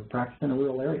area or practice in a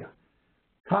rural area.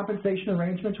 Compensation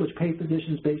arrangements, which pay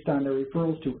physicians based on their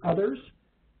referrals to others.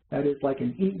 That is like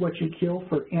an eat what you kill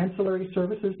for ancillary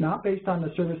services, not based on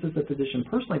the services the physician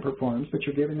personally performs, but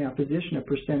you're giving that physician a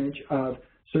percentage of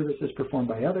services performed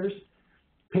by others.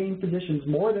 Paying physicians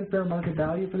more than fair market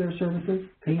value for their services.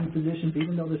 Paying physicians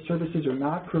even though the services are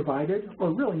not provided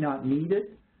or really not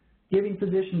needed. Giving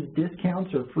physicians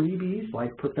discounts or freebies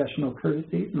like professional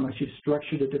courtesies unless you've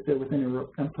structured it to fit within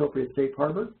an appropriate safe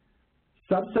harbor.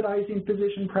 Subsidizing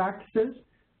physician practices,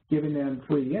 giving them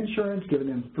free insurance, giving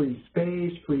them free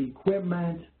space, free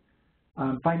equipment,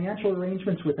 financial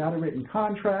arrangements without a written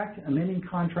contract, amending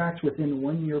contracts within a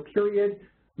 1-year period,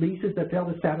 leases that fail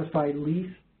to satisfy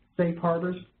lease safe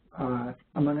harbors,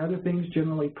 among other things,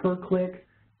 generally per click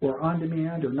or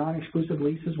on-demand or non-exclusive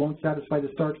leases won't satisfy the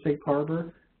Stark safe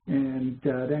harbor, and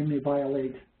they may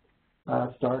violate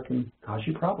Stark and cause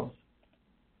you problems.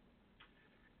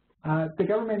 The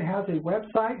government has a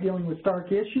website dealing with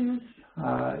Stark issues.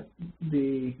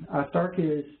 The Stark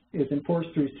is enforced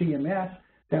through CMS.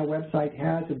 That website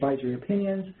has advisory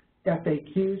opinions,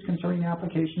 FAQs concerning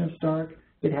application of Stark.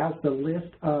 It has the list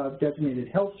of designated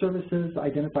health services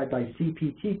identified by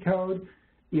CPT code.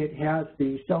 It has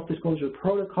the self-disclosure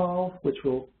protocol, which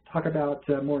we'll talk about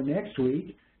more next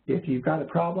week. If you've got a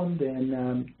problem,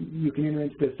 then you can enter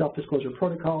into the self-disclosure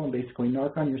protocol and basically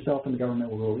narc on yourself, and the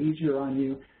government will go easier on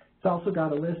you. It's also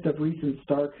got a list of recent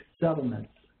Stark settlements.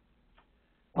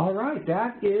 All right,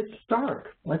 that is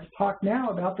Stark. Let's talk now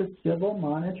about the Civil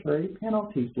Monetary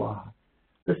Penalties Law.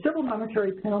 The Civil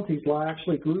Monetary Penalties Law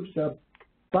actually groups a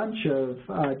bunch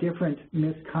of different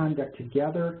misconduct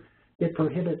together. It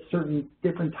prohibits certain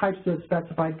different types of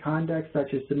specified conduct,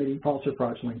 such as submitting false or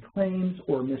fraudulent claims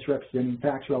or misrepresenting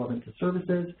facts relevant to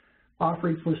services,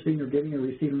 offering, soliciting, or giving or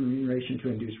receiving remuneration to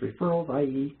induce referrals,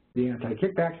 i.e. the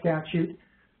anti-kickback statute.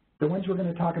 The ones we're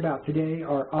going to talk about today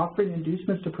are offering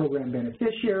inducements to program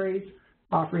beneficiaries,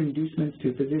 offering inducements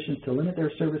to physicians to limit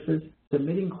their services,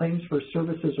 submitting claims for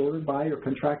services ordered by or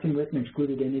contracting with an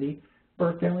excluded entity,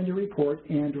 or failing to report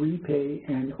and repay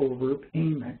an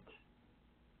overpayment.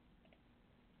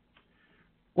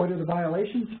 What are the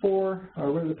violations for,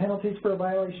 or what are the penalties for a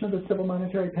violation of the Civil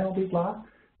Monetary Penalties Law?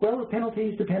 Well, the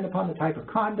penalties depend upon the type of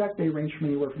conduct. They range from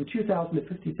anywhere from $2,000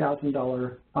 to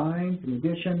 $50,000 fines. In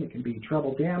addition, it can be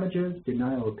treble damages,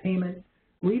 denial of payment,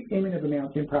 repayment of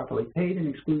amounts improperly paid, and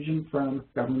exclusion from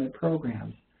government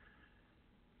programs.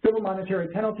 Civil monetary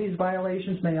penalties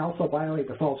violations may also violate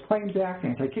the False Claims Act,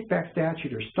 Anti-Kickback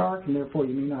Statute, or Stark, and therefore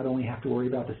you may not only have to worry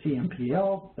about the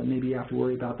CMPL, but maybe you have to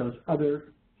worry about those other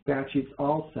statutes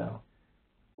also.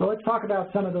 So let's talk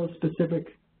about some of those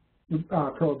specific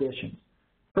prohibitions.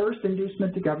 First,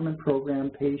 inducement to government program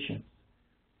patients.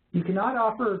 You cannot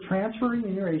offer or transfer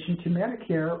remuneration to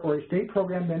Medicare or a state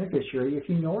program beneficiary if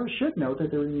you know or should know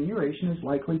that the remuneration is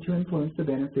likely to influence the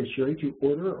beneficiary to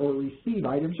order or receive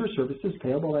items or services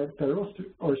payable by federal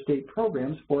or state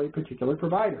programs for a particular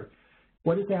provider.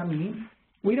 What does that mean?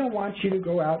 We don't want you to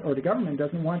go out, or the government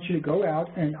doesn't want you to go out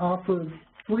and offer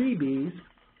freebies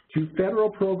to federal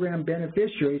program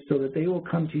beneficiaries so that they will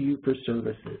come to you for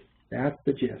services. That's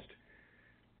the gist.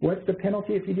 What's the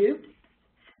penalty if you do?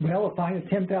 Well, a fine of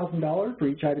 $10,000 for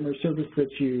each item or service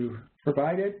that you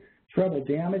provided, treble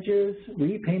damages,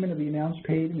 repayment of the amounts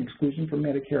paid, and exclusion from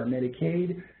Medicare or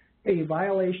Medicaid. A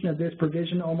violation of this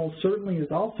provision almost certainly is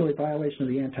also a violation of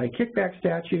the anti-kickback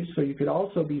statute, so you could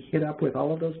also be hit up with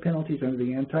all of those penalties under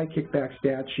the anti-kickback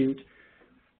statute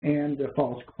and the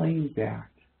False Claims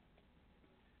Act.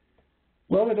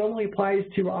 Well, it only applies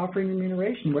to offering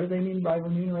remuneration. What do they mean by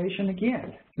remuneration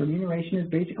again? Remuneration is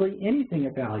basically anything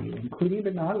of value, including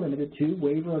but not limited to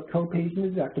waiver of co-pays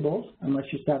and deductibles, unless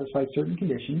you satisfy certain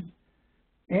conditions,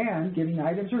 and giving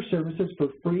items or services for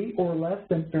free or less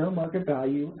than fair market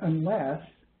value unless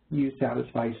you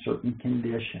satisfy certain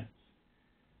conditions.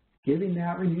 Giving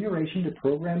that remuneration to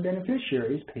program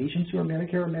beneficiaries, patients who are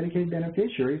Medicare or Medicaid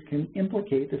beneficiaries, can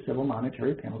implicate the civil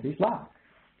monetary penalties law.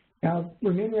 Now,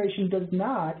 remuneration does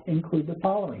not include the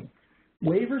following: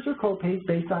 waivers or co-pays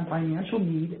based on financial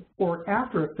need or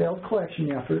after a failed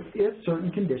collection effort if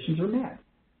certain conditions are met.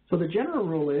 So the general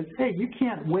rule is, hey, you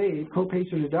can't waive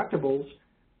co-pays or deductibles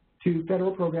to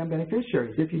federal program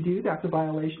beneficiaries. If you do, that's a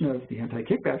violation of the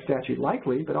anti-kickback statute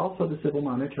likely, but also the civil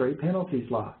monetary penalties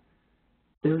law.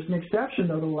 There's an exception,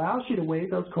 though, that allows you to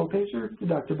waive those co-pays or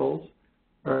deductibles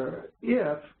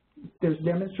if there's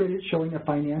demonstrated showing a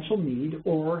financial need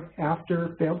or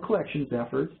after failed collections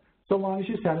efforts, so long as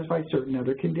you satisfy certain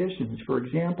other conditions. For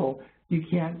example, you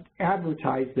can't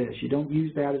advertise this. You don't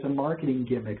use that as a marketing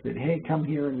gimmick that, hey, come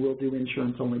here and we'll do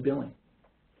insurance-only billing.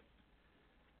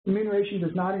 Remuneration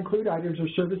does not include items or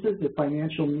services if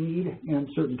financial need and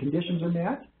certain conditions are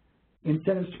met,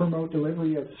 incentives to promote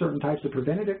delivery of certain types of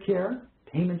preventative care,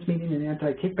 payments meeting an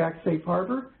anti-kickback safe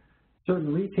harbor,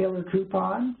 certain retailer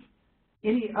coupons,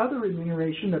 any other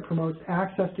remuneration that promotes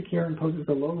access to care and poses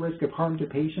a low risk of harm to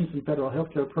patients in federal health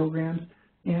care programs,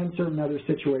 and certain other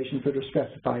situations that are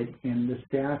specified in the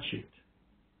statute.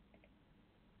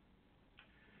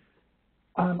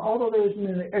 Although there is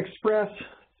an express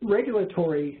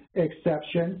regulatory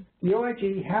exception, the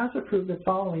OIG has approved the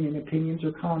following in opinions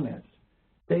or comments.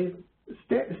 They've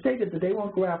stated that they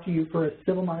won't go after you for a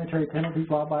civil monetary penalties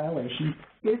law violation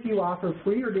if you offer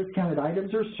free or discounted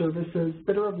items or services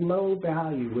that are of low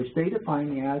value, which they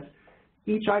define as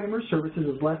each item or service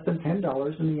is less than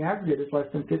 $10 and the aggregate is less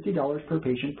than $50 per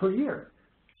patient per year.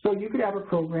 So you could have a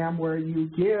program where you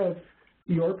give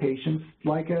your patients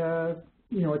like a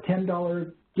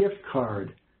 $10 gift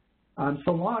card.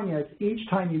 So long as each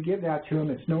time you give that to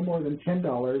them, it's no more than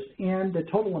 $10, and the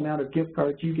total amount of gift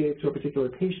cards you gave to a particular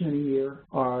patient in a year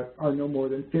are no more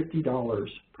than $50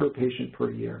 per patient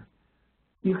per year.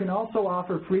 You can also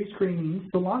offer free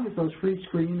screenings, so long as those free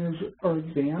screenings or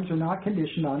exams are not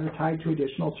conditioned on or tied to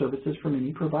additional services from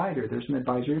any provider. There's an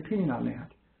advisory opinion on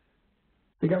that.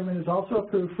 The government has also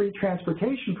approved free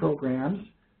transportation programs.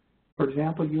 For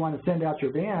example, you want to send out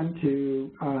your van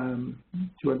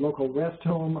to a local rest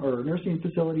home or nursing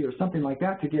facility or something like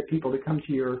that to get people to come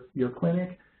to your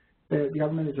clinic. The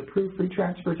government has approved free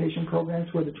transportation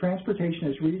programs where the transportation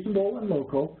is reasonable and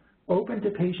local, open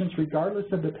to patients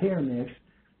regardless of the payer mix,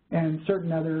 and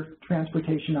certain other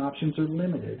transportation options are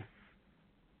limited.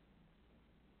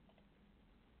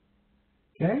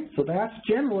 Okay, so that's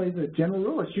generally the general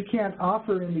rule. You can't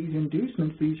offer in these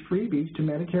inducements, these freebies to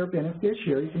Medicare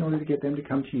beneficiaries in order to get them to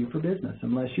come to you for business,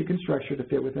 unless you can structure to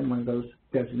fit within one of those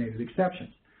designated exceptions.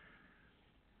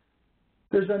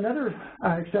 There's another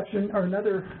exception or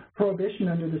another prohibition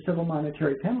under the civil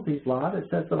monetary penalties law that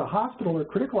says that a hospital or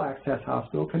critical access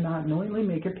hospital cannot knowingly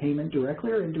make a payment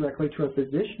directly or indirectly to a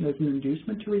physician as an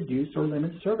inducement to reduce or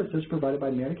limit services provided by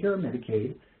Medicare or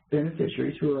Medicaid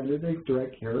beneficiaries who are under the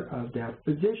direct care of that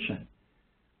physician.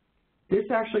 This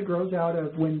actually grows out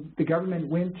of when the government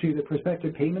went to the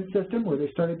prospective payment system, where they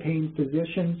started paying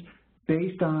physicians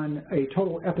based on a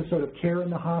total episode of care in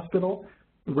the hospital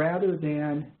rather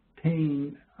than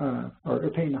paying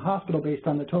the hospital based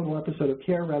on the total episode of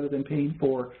care rather than paying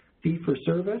for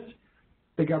fee-for-service.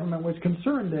 The government was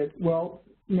concerned that, well,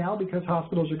 now because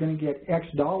hospitals are going to get X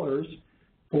dollars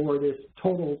for this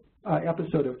total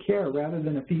episode of care rather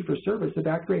than a fee-for-service,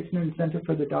 that creates an incentive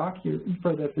for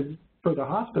the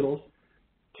hospitals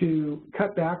to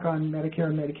cut back on Medicare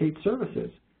and Medicaid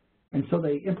services. And so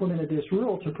they implemented this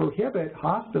rule to prohibit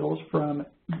hospitals from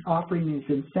offering these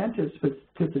incentives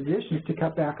to physicians to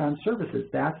cut back on services.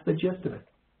 That's the gist of it.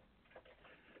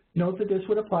 Note that this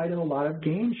would apply to a lot of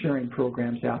gain-sharing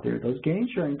programs out there. Those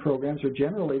gain-sharing programs are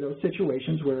generally those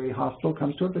situations where a hospital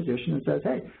comes to a physician and says,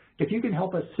 hey, if you can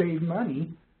help us save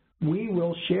money, we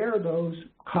will share those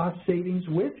cost savings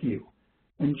with you.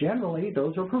 And generally,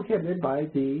 those are prohibited by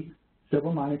the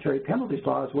civil monetary penalties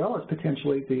law, as well as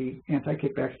potentially the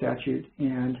anti-kickback statute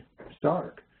and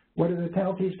Stark. What are the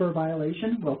penalties for a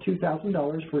violation? Well,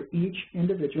 $2,000 for each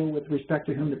individual with respect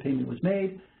to whom the payment was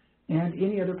made, and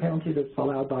any other penalty that's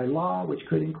allowed by law, which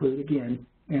could include, again,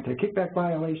 anti-kickback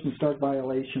violations, Stark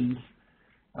violations,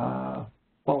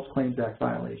 False Claims Act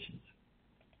violations.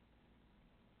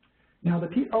 Now, the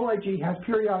OIG has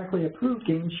periodically approved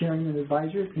gain sharing and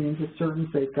advisory opinions if certain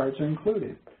safeguards are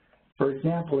included. For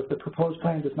example, if the proposed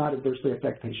plan does not adversely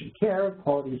affect patient care,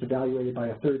 quality is evaluated by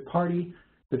a third party,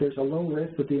 that there's a low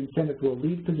risk that the incentive will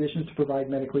lead physicians to provide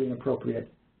medically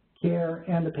inappropriate care,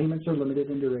 and the payments are limited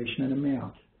in duration and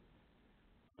amount.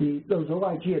 Those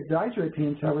OIG advisory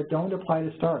opinions, however, don't apply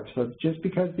to Stark. So just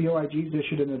because the OIGs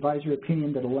issued an advisory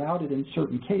opinion that allowed it in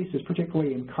certain cases,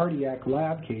 particularly in cardiac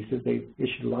lab cases, they've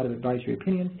issued a lot of advisory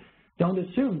opinions, don't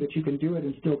assume that you can do it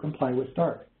and still comply with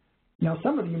Stark. Now,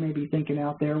 some of you may be thinking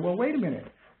out there, well, wait a minute,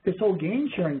 this whole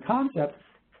gain sharing concept,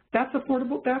 that's the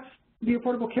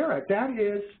Affordable Care Act. That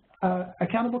is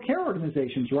accountable care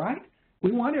organizations, right?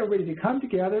 We want everybody to come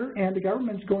together, and the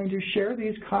government's going to share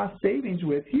these cost savings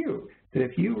with you. That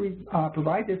if you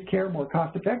provide this care more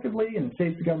cost effectively and it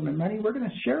saves the government money, we're going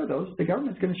to share those, the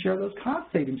government's going to share those cost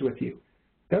savings with you.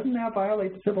 Doesn't that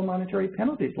violate the civil monetary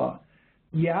penalties law?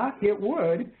 Yeah, it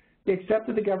would, except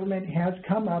that the government has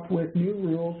come up with new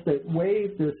rules that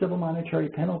waive the civil monetary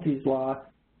penalties law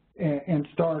and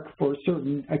Stark for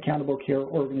certain accountable care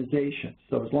organizations.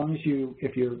 So as long as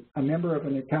if you're a member of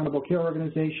an accountable care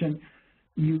organization,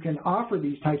 you can offer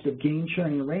these types of gain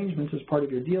sharing arrangements as part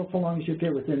of your deal so long as you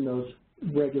fit within those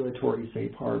regulatory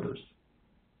safe harbors.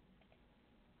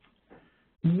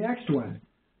 Next one,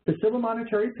 the civil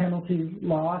monetary penalty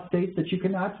law states that you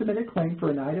cannot submit a claim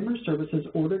for an item or services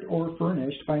ordered or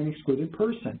furnished by an excluded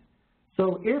person.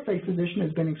 So if a physician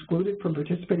has been excluded from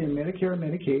participating in Medicare and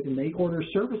Medicaid and they order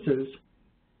services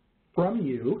from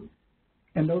you,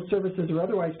 and those services are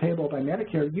otherwise payable by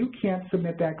Medicare, you can't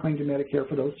submit that claim to Medicare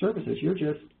for those services. You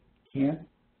just can't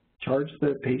charge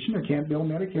the patient or can't bill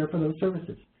Medicare for those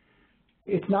services.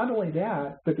 It's not only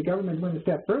that, but the government went a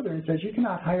step further and says you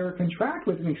cannot hire or contract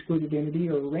with an excluded entity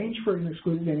or arrange for an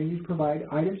excluded entity to provide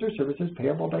items or services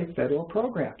payable by federal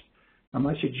programs,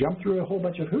 unless you jump through a whole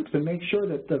bunch of hoops and make sure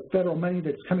that the federal money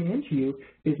that's coming into you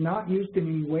is not used in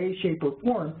any way, shape, or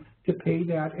form to pay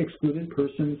that excluded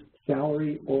person's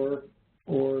salary or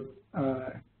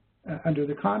under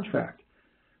the contract.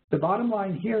 The bottom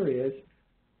line here is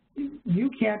you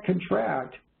can't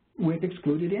contract with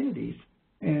excluded entities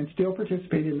and still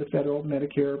participate in the federal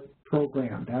Medicare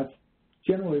program. That's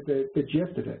generally the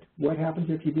gist of it. What happens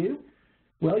if you do?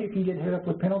 Well, you can get hit up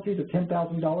with penalties of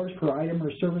 $10,000 per item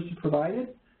or service provided,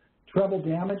 treble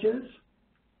damages,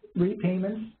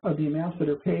 repayments of the amounts that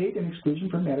are paid, and exclusion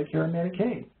from Medicare and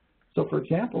Medicaid. So, for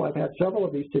example, I've had several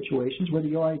of these situations where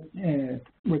the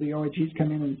OIGs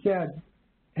come in and said,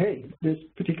 hey, this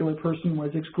particular person was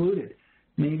excluded.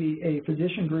 Maybe a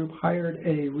physician group hired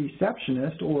a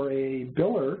receptionist or a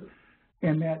biller,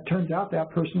 and that turns out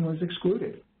that person was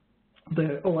excluded.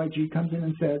 The OIG comes in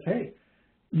and says, hey,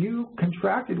 you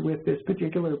contracted with this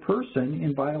particular person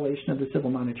in violation of the civil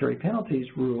monetary penalties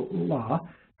law.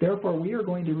 Therefore, we are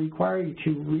going to require you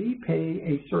to repay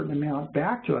a certain amount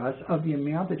back to us of the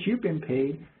amount that you've been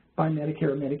paid by Medicare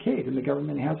or Medicaid. And the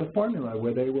government has a formula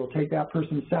where they will take that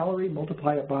person's salary,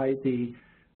 multiply it by the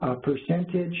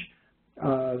percentage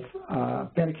of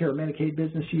Medicare or Medicaid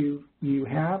business you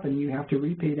have, and you have to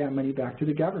repay that money back to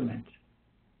the government.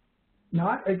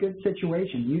 Not a good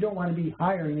situation. You don't want to be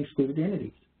hiring excluded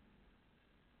entities.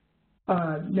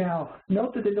 Now,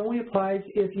 note that it only applies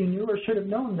if you knew or should have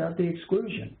known of the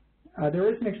exclusion.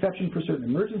 There is an exception for certain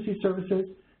emergency services,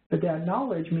 but that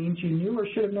knowledge means you knew or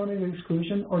should have known of the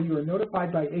exclusion, or you were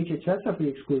notified by HHS of the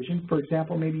exclusion. For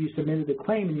example, maybe you submitted a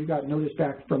claim and you got notice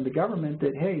back from the government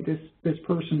that, hey, this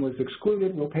person was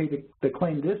excluded, we'll pay the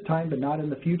claim this time but not in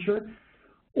the future.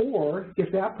 Or if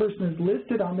that person is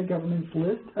listed on the government's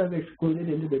list of excluded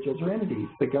individuals or entities,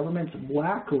 the government's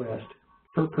blacklist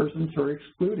for persons who are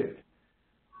excluded.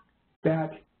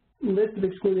 That list of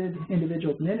excluded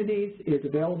individuals and entities is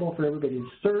available for everybody to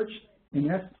search. In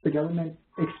essence, the government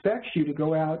expects you to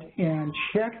go out and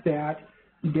check that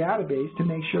database to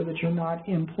make sure that you're not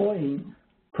employing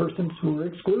persons who are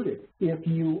excluded. If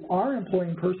you are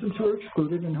employing persons who are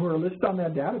excluded and who are listed on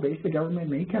that database, the government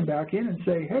may come back in and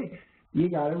say, hey, you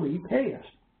got to repay us.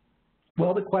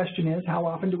 Well, the question is, how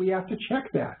often do we have to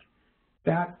check that?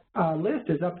 That list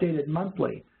is updated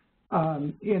monthly.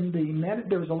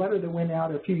 There was a letter that went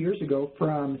out a few years ago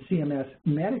from CMS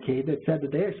Medicaid that said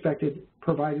that they expected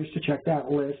providers to check that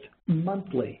list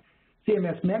monthly.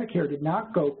 CMS Medicare did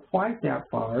not go quite that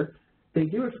far. They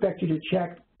do expect you to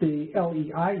check the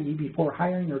LEIE before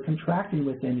hiring or contracting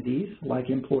with entities like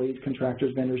employees,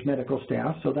 contractors, vendors, medical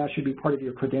staff, so that should be part of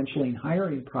your credentialing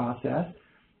hiring process.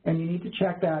 And you need to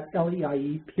check that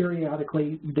LEIE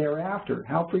periodically thereafter.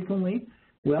 How frequently?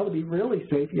 Well, to be really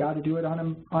safe, you ought to do it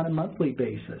on a monthly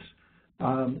basis.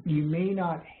 You may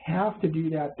not have to do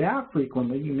that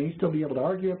frequently. You may still be able to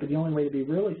argue it, but the only way to be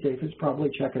really safe is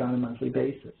probably check it on a monthly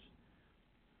basis.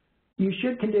 You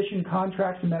should condition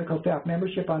contracts and medical staff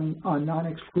membership on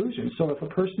non-exclusion. So if a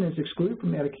person is excluded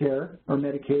from Medicare or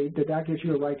Medicaid, that gives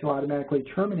you a right to automatically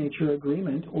terminate your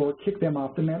agreement or kick them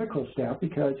off the medical staff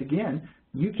because, again,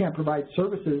 you can't provide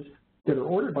services that are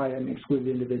ordered by an excluded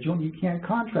individual and you can't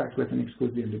contract with an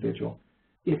excluded individual.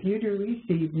 If you do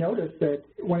receive notice that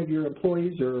one of your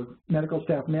employees or medical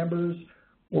staff members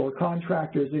or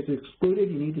contractors is excluded,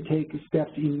 you need to take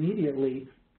steps immediately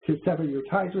to sever your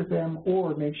ties with them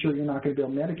or make sure you're not going to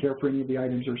bill Medicare for any of the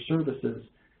items or services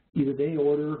either they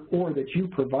order or that you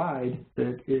provide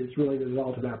that is really the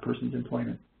result of that person's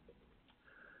employment.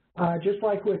 Just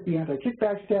like with the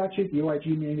anti-kickback statute, the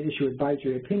OIG may issue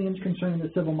advisory opinions concerning the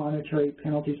civil monetary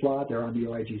penalties law. They're on the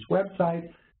OIG's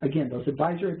website. Again, those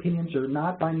advisory opinions are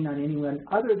not binding on anyone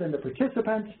other than the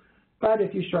participants, but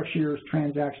if you structure your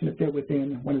transaction to fit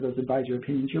within one of those advisory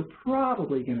opinions, you're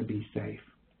probably going to be safe.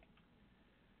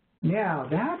 Now,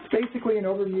 that's basically an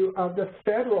overview of the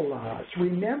federal laws.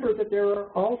 Remember that there are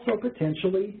also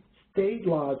potentially state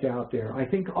laws out there. I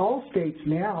think all states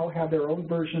now have their own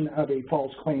version of a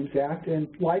False Claims Act and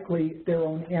likely their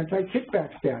own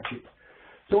anti-kickback statute.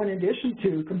 So in addition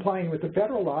to complying with the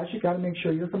federal laws, you've got to make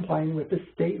sure you're complying with the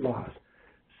state laws.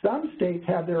 Some states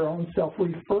have their own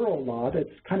self-referral law that's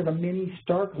kind of a mini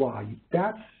Stark law.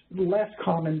 That's less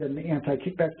common than the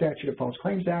anti-kickback statute or False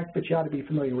Claims Act, but you ought to be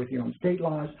familiar with your own state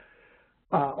laws.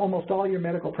 Almost all your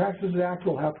Medical Practices Act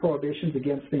will have prohibitions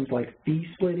against things like fee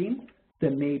splitting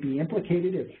that may be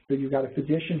implicated if you've got a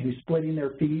physician who's splitting their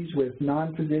fees with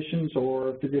non-physicians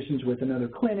or physicians with another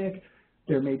clinic.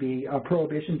 There may be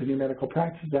prohibitions in your Medical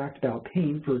Practices Act about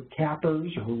paying for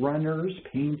cappers or runners,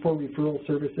 paying for referral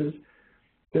services.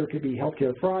 There could be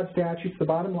healthcare fraud statutes. The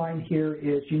bottom line here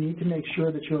is you need to make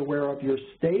sure that you're aware of your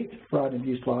state fraud and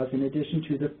abuse laws in addition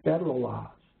to the federal laws.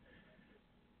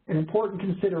 An important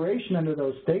consideration under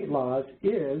those state laws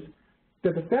is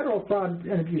that the federal fraud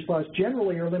and abuse laws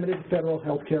generally are limited to federal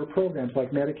health care programs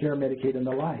like Medicare, Medicaid, and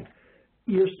the like.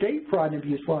 Your state fraud and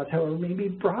abuse laws, however, may be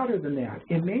broader than that.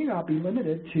 It may not be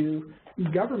limited to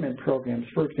government programs.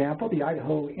 For example, the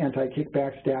Idaho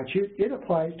anti-kickback statute, it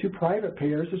applies to private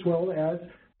payers as well as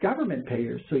government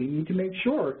payers. So you need to make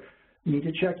sure, you need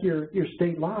to check your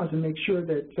state laws and make sure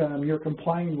that you're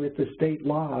complying with the state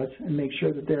laws and make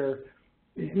sure that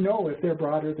if they're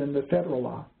broader than the federal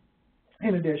law.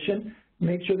 In addition,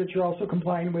 make sure that you're also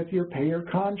complying with your payer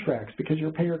contracts because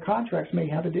your payer contracts may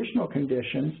have additional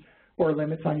conditions or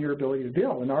limits on your ability to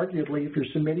bill. And arguably, if you're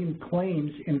submitting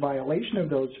claims in violation of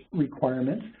those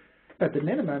requirements, at the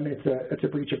minimum, it's a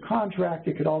breach of contract.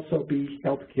 It could also be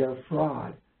healthcare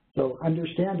fraud. So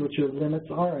understand what your limits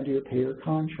are under your payer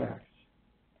contracts.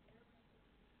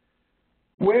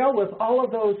 Well, with all of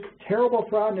those terrible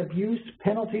fraud and abuse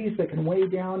penalties that can weigh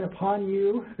down upon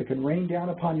you, that can rain down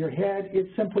upon your head, it's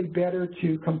simply better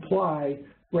to comply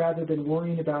rather than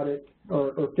worrying about it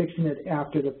or fixing it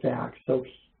after the fact. So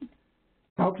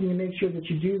how can you make sure that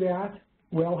you do that?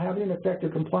 Well, having an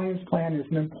effective compliance plan is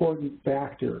an important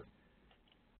factor.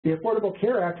 The Affordable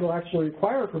Care Act will actually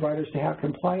require providers to have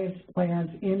compliance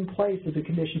plans in place as a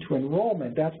condition to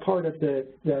enrollment. That's part of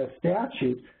the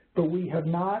statute, but we have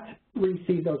not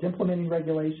received those implementing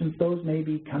regulations. Those may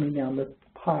be coming down the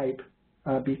pipe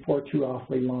before too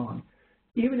awfully long.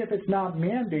 Even if it's not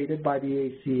mandated by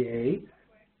the ACA,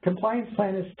 compliance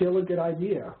plan is still a good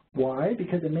idea. Why?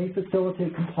 Because it may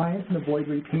facilitate compliance and avoid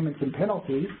repayments and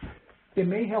penalties. It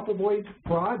may help avoid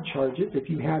fraud charges. If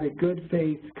you had a good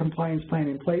faith compliance plan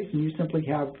in place and you simply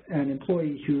have an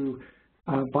employee who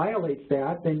violates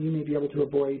that, then you may be able to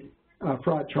avoid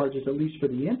fraud charges, at least for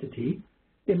the entity.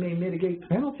 It may mitigate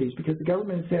penalties because the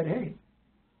government said, hey,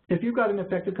 if you've got an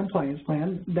effective compliance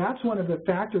plan, that's one of the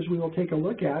factors we will take a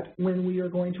look at when we are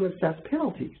going to assess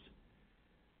penalties.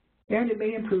 And it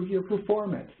may improve your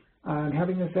performance.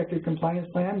 Having an effective compliance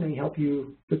plan may help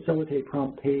you facilitate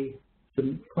prompt pay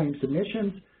claim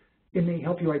submissions. It may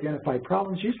help you identify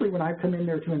problems. Usually when I come in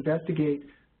there to investigate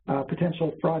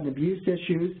potential fraud and abuse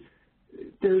issues,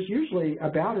 there's usually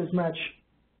about as much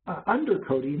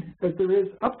undercoding as there is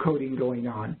upcoding going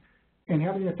on. And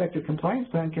having an effective compliance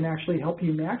plan can actually help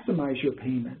you maximize your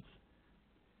payments.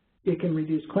 It can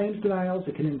reduce claims denials.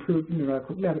 It can improve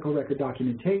medical record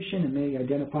documentation. It may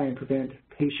identify and prevent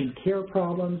patient care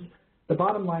problems. The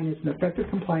bottom line is an effective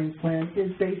compliance plan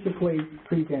is basically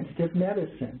preventative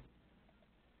medicine.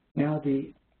 Now,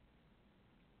 the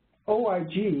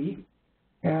OIG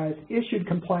has issued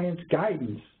compliance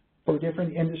guidance for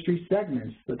different industry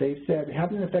segments. So they've said,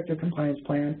 having an effective compliance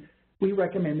plan, we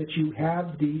recommend that you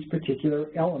have these particular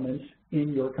elements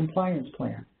in your compliance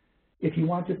plan. If you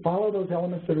want to follow those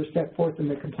elements that are set forth in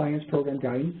the compliance program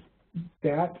guidance,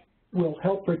 that will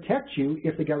help protect you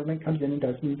if the government comes in and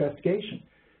does an investigation.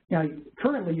 Now,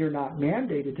 currently you're not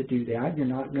mandated to do that. You're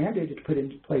not mandated to put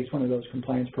into place one of those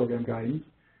compliance program guidance.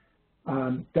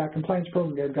 That compliance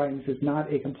program guidance is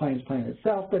not a compliance plan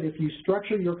itself, but if you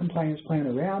structure your compliance plan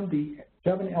around the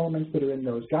 7 elements that are in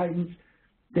those guidance,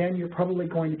 then you're probably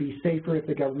going to be safer if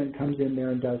the government comes in there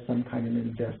and does some kind of an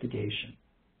investigation.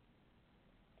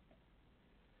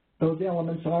 Those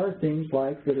elements are things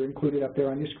like that are included up there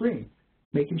on your screen.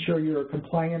 Making sure your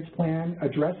compliance plan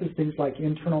addresses things like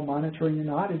internal monitoring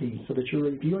and auditing so that you're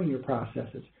reviewing your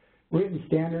processes. Written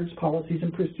standards, policies,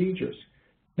 and procedures.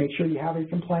 Make sure you have a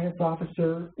compliance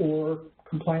officer or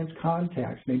compliance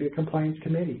contacts, maybe a compliance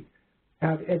committee.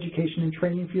 Have education and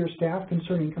training for your staff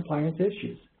concerning compliance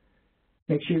issues.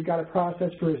 Make sure you've got a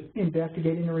process for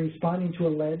investigating and responding to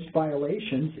alleged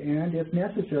violations and, if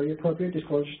necessary, appropriate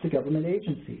disclosures to government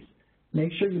agencies.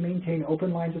 Make sure you maintain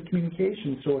open lines of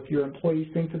communication so if your employees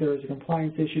think that there is a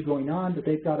compliance issue going on, that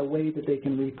they've got a way that they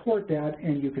can report that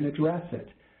and you can address it.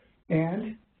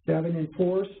 And 7,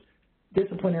 enforce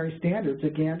disciplinary standards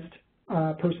against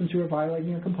persons who are violating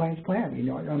your compliance plan. You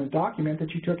know, on a document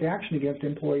that you took action against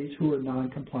employees who are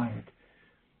non-compliant.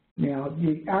 Now,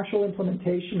 the actual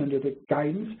implementation under the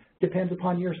guidance depends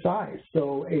upon your size.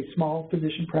 So a small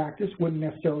physician practice wouldn't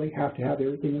necessarily have to have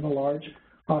everything in a large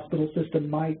hospital system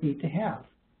might need to have.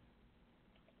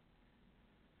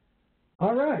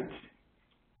 All right.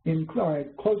 In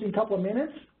closing couple of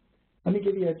minutes, let me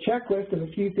give you a checklist of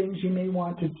a few things you may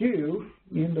want to do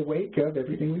in the wake of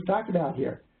everything we've talked about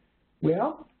here.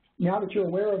 Well, now that you're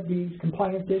aware of these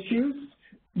compliance issues,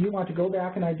 you want to go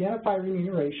back and identify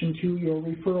remuneration to your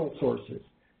referral sources,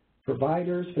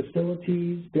 providers,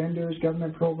 facilities, vendors,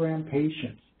 government program,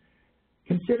 patients.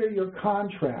 Consider your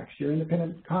contracts, your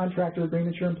independent contractor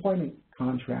agreements, your employment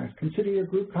contracts. Consider your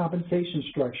group compensation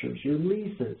structures, your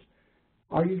leases.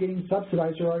 Are you getting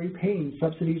subsidized or are you paying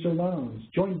subsidies or loans?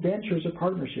 Joint ventures or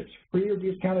partnerships, free or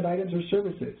discounted items or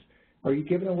services. Are you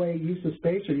giving away use of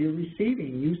space or you're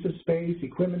receiving use of space,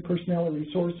 equipment, personnel, or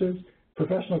resources,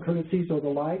 professional courtesies or the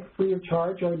like, free of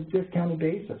charge or on a discounted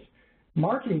basis?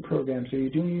 Marketing programs, are you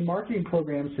doing any marketing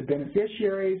programs to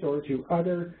beneficiaries or to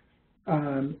other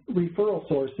referral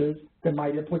sources that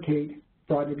might implicate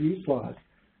fraud and abuse laws?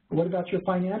 What about your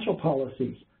financial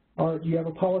policies? Or do you have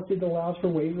a policy that allows for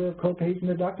waiver of copays and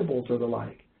deductibles or the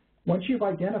like? Once you've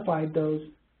identified those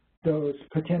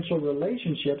potential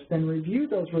relationships, then review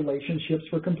those relationships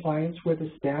for compliance with a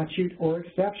statute or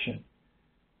exception.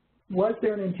 Was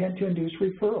there an intent to induce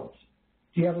referrals?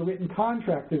 Do you have a written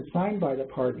contract that's signed by the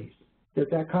parties? Does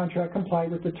that contract comply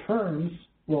with the terms?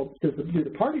 Well, do the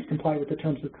parties comply with the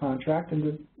terms of the contract,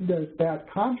 and does that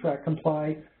contract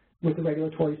comply with the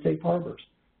regulatory safe harbors?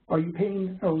 Are you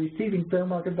paying or receiving fair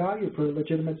market value for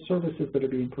legitimate services that are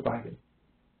being provided?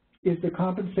 Is the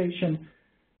compensation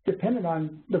dependent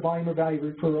on the volume of value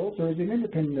referrals, or is it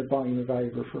independent of volume of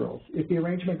value referrals? Is the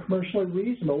arrangement commercially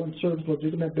reasonable and serves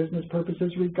legitimate business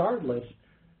purposes regardless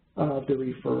of the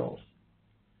referrals?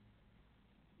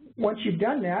 Once you've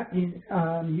done that,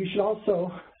 you should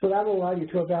also, so that will allow you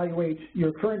to evaluate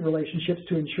your current relationships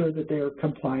to ensure that they are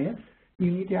compliant. You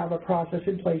need to have a process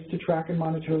in place to track and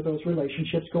monitor those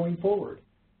relationships going forward.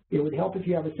 It would help if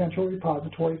you have a central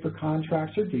repository for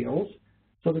contracts or deals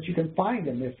so that you can find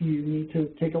them if you need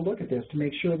to take a look at this to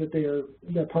make sure that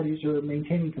the parties are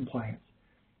maintaining compliance.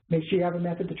 Make sure you have a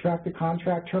method to track the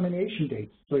contract termination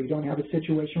dates so you don't have a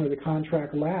situation where the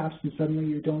contract lapses and suddenly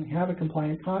you don't have a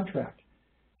compliant contract.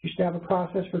 You should have a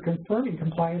process for confirming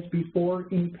compliance before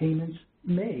any payments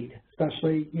made,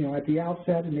 especially at the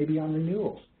outset and maybe on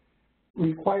renewals.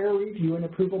 Require review and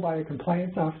approval by a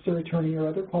compliance officer, attorney, or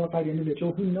other qualified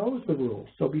individual who knows the rules.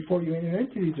 So before you enter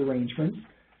into these arrangements,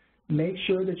 make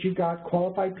sure that you've got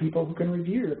qualified people who can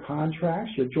review your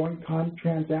contracts, your joint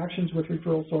transactions with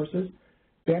referral sources,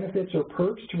 benefits or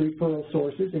perks to referral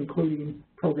sources, including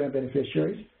program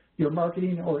beneficiaries, your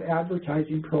marketing or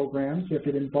advertising programs if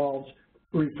it involves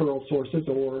referral sources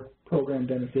or program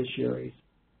beneficiaries.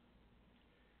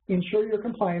 Ensure your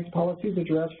compliance policies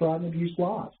address fraud and abuse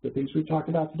laws, the things we've talked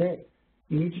about today.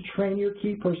 You need to train your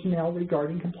key personnel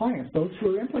regarding compliance, those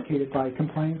who are implicated by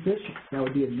compliance issues. That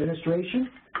would be administration,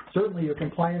 certainly your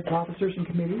compliance officers and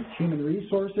committees, human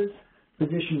resources,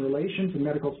 physician relations and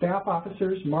medical staff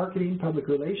officers, marketing, public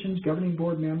relations, governing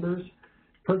board members,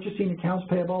 purchasing, accounts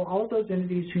payable, all of those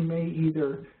entities who may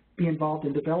either be involved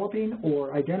in developing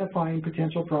or identifying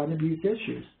potential fraud and abuse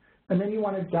issues. And then you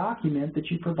want to document that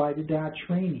you provided that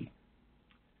training.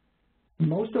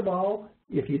 Most of all,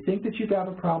 if you think that you've got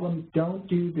a problem, don't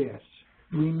do this.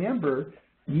 Remember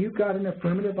you've got an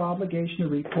affirmative obligation to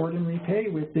report and repay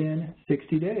within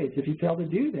 60 days. If you fail to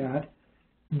do that,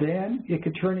 then it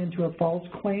could turn into a False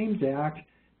Claims Act,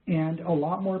 and a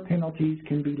lot more penalties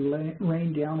can be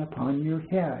rained down upon your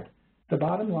head. The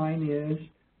bottom line is,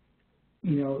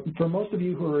 you know, for most of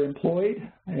you who are employed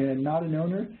and not an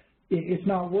owner, it's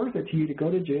not worth it to you to go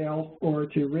to jail or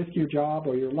to risk your job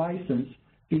or your license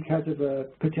because of a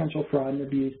potential fraud and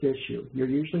abuse issue. You're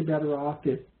usually better off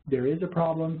if there is a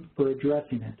problem for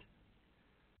addressing it.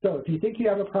 So if you think you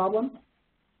have a problem,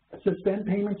 suspend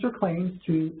payments or claims,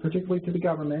 particularly to the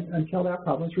government, until that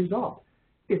problem is resolved.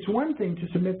 It's one thing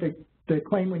to submit the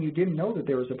claim when you didn't know that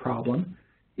there was a problem.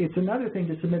 It's another thing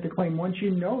to submit the claim once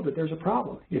you know that there's a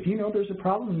problem. If you know there's a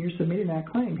problem and you're submitting that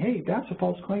claim, hey, that's a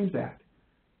False Claims Act.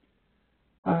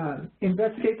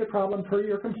 Investigate the problem per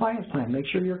your compliance plan. Make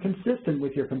sure you're consistent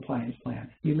with your compliance plan.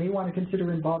 You may want to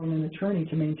consider involving an attorney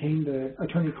to maintain the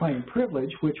attorney-client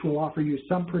privilege, which will offer you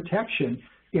some protection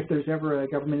if there's ever a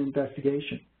government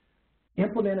investigation.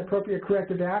 Implement appropriate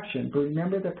corrective action, but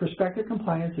remember that prospective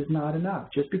compliance is not enough.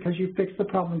 Just because you fix the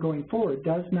problem going forward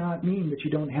does not mean that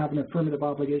you don't have an affirmative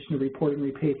obligation to report and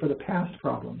repay for the past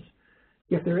problems.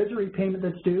 If there is a repayment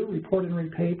that's due, report and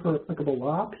repay per applicable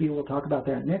law. Pia will talk about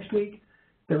that next week.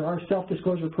 There are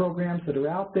self-disclosure programs that are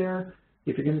out there.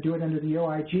 If you're going to do it under the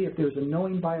OIG, if there's a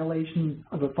knowing violation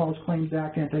of a False Claims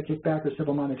Act, anti-kickback, or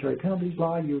civil monetary penalties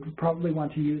law, you would probably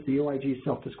want to use the OIG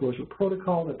self-disclosure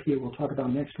protocol that Pia will talk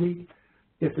about next week.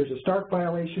 If there's a Stark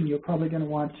violation, you're probably going to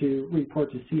want to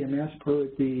report to CMS per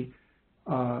the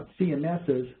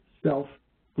CMS's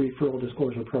self-referral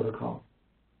disclosure protocol.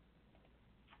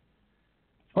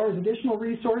 As far as additional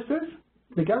resources,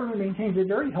 the government maintains a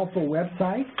very helpful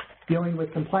website dealing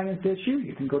with compliance issues.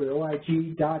 You can go to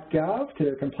oig.gov to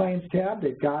their compliance tab.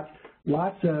 They've got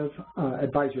lots of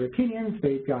advisory opinions.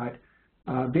 They've got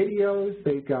videos.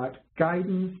 They've got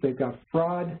guidance. They've got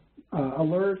fraud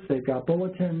alerts. They've got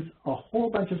bulletins, a whole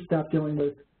bunch of stuff dealing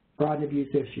with fraud and abuse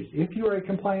issues. If you are a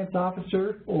compliance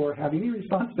officer or have any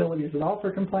responsibilities at all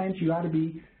for compliance, you ought to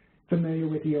be familiar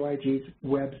with the OIG's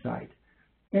website.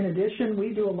 In addition,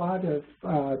 we do a lot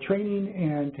of training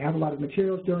and have a lot of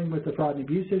materials dealing with the fraud and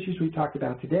abuse issues we talked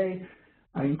about today,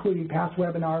 including past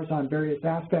webinars on various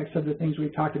aspects of the things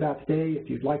we've talked about today. If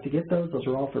you'd like to get those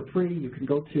are all for free. You can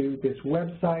go to this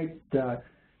website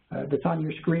that's on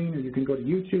your screen, or you can go to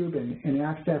YouTube and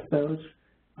access those.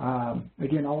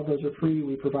 Again, all of those are free.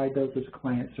 We provide those as a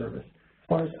client service. As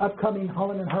far as upcoming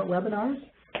Holland and Hart webinars,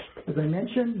 as I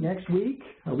mentioned, next week,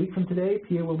 a week from today,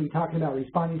 Pia will be talking about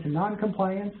responding to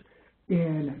noncompliance.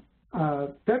 In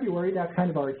February, that's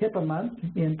kind of our HIPAA month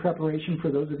in preparation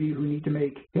for those of you who need to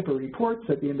make HIPAA reports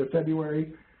at the end of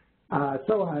February.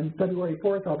 So on February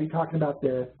 4th, I'll be talking about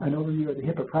an overview of the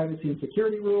HIPAA privacy and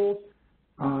security rules.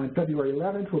 On February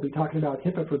 11th, we'll be talking about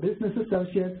HIPAA for business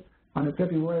associates. On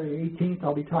February 18th,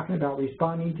 I'll be talking about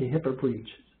responding to HIPAA breaches.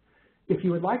 If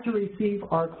you would like to receive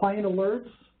our client alerts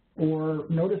or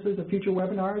notices of future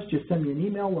webinars, just send me an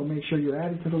email. We'll make sure you're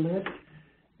added to the list.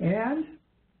 And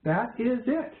that is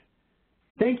it.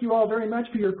 Thank you all very much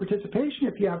for your participation.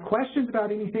 If you have questions about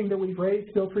anything that we've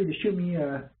raised, feel free to shoot me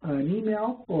an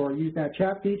email or use that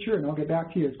chat feature, and I'll get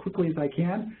back to you as quickly as I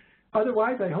can.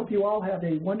 Otherwise, I hope you all have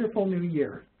a wonderful new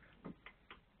year.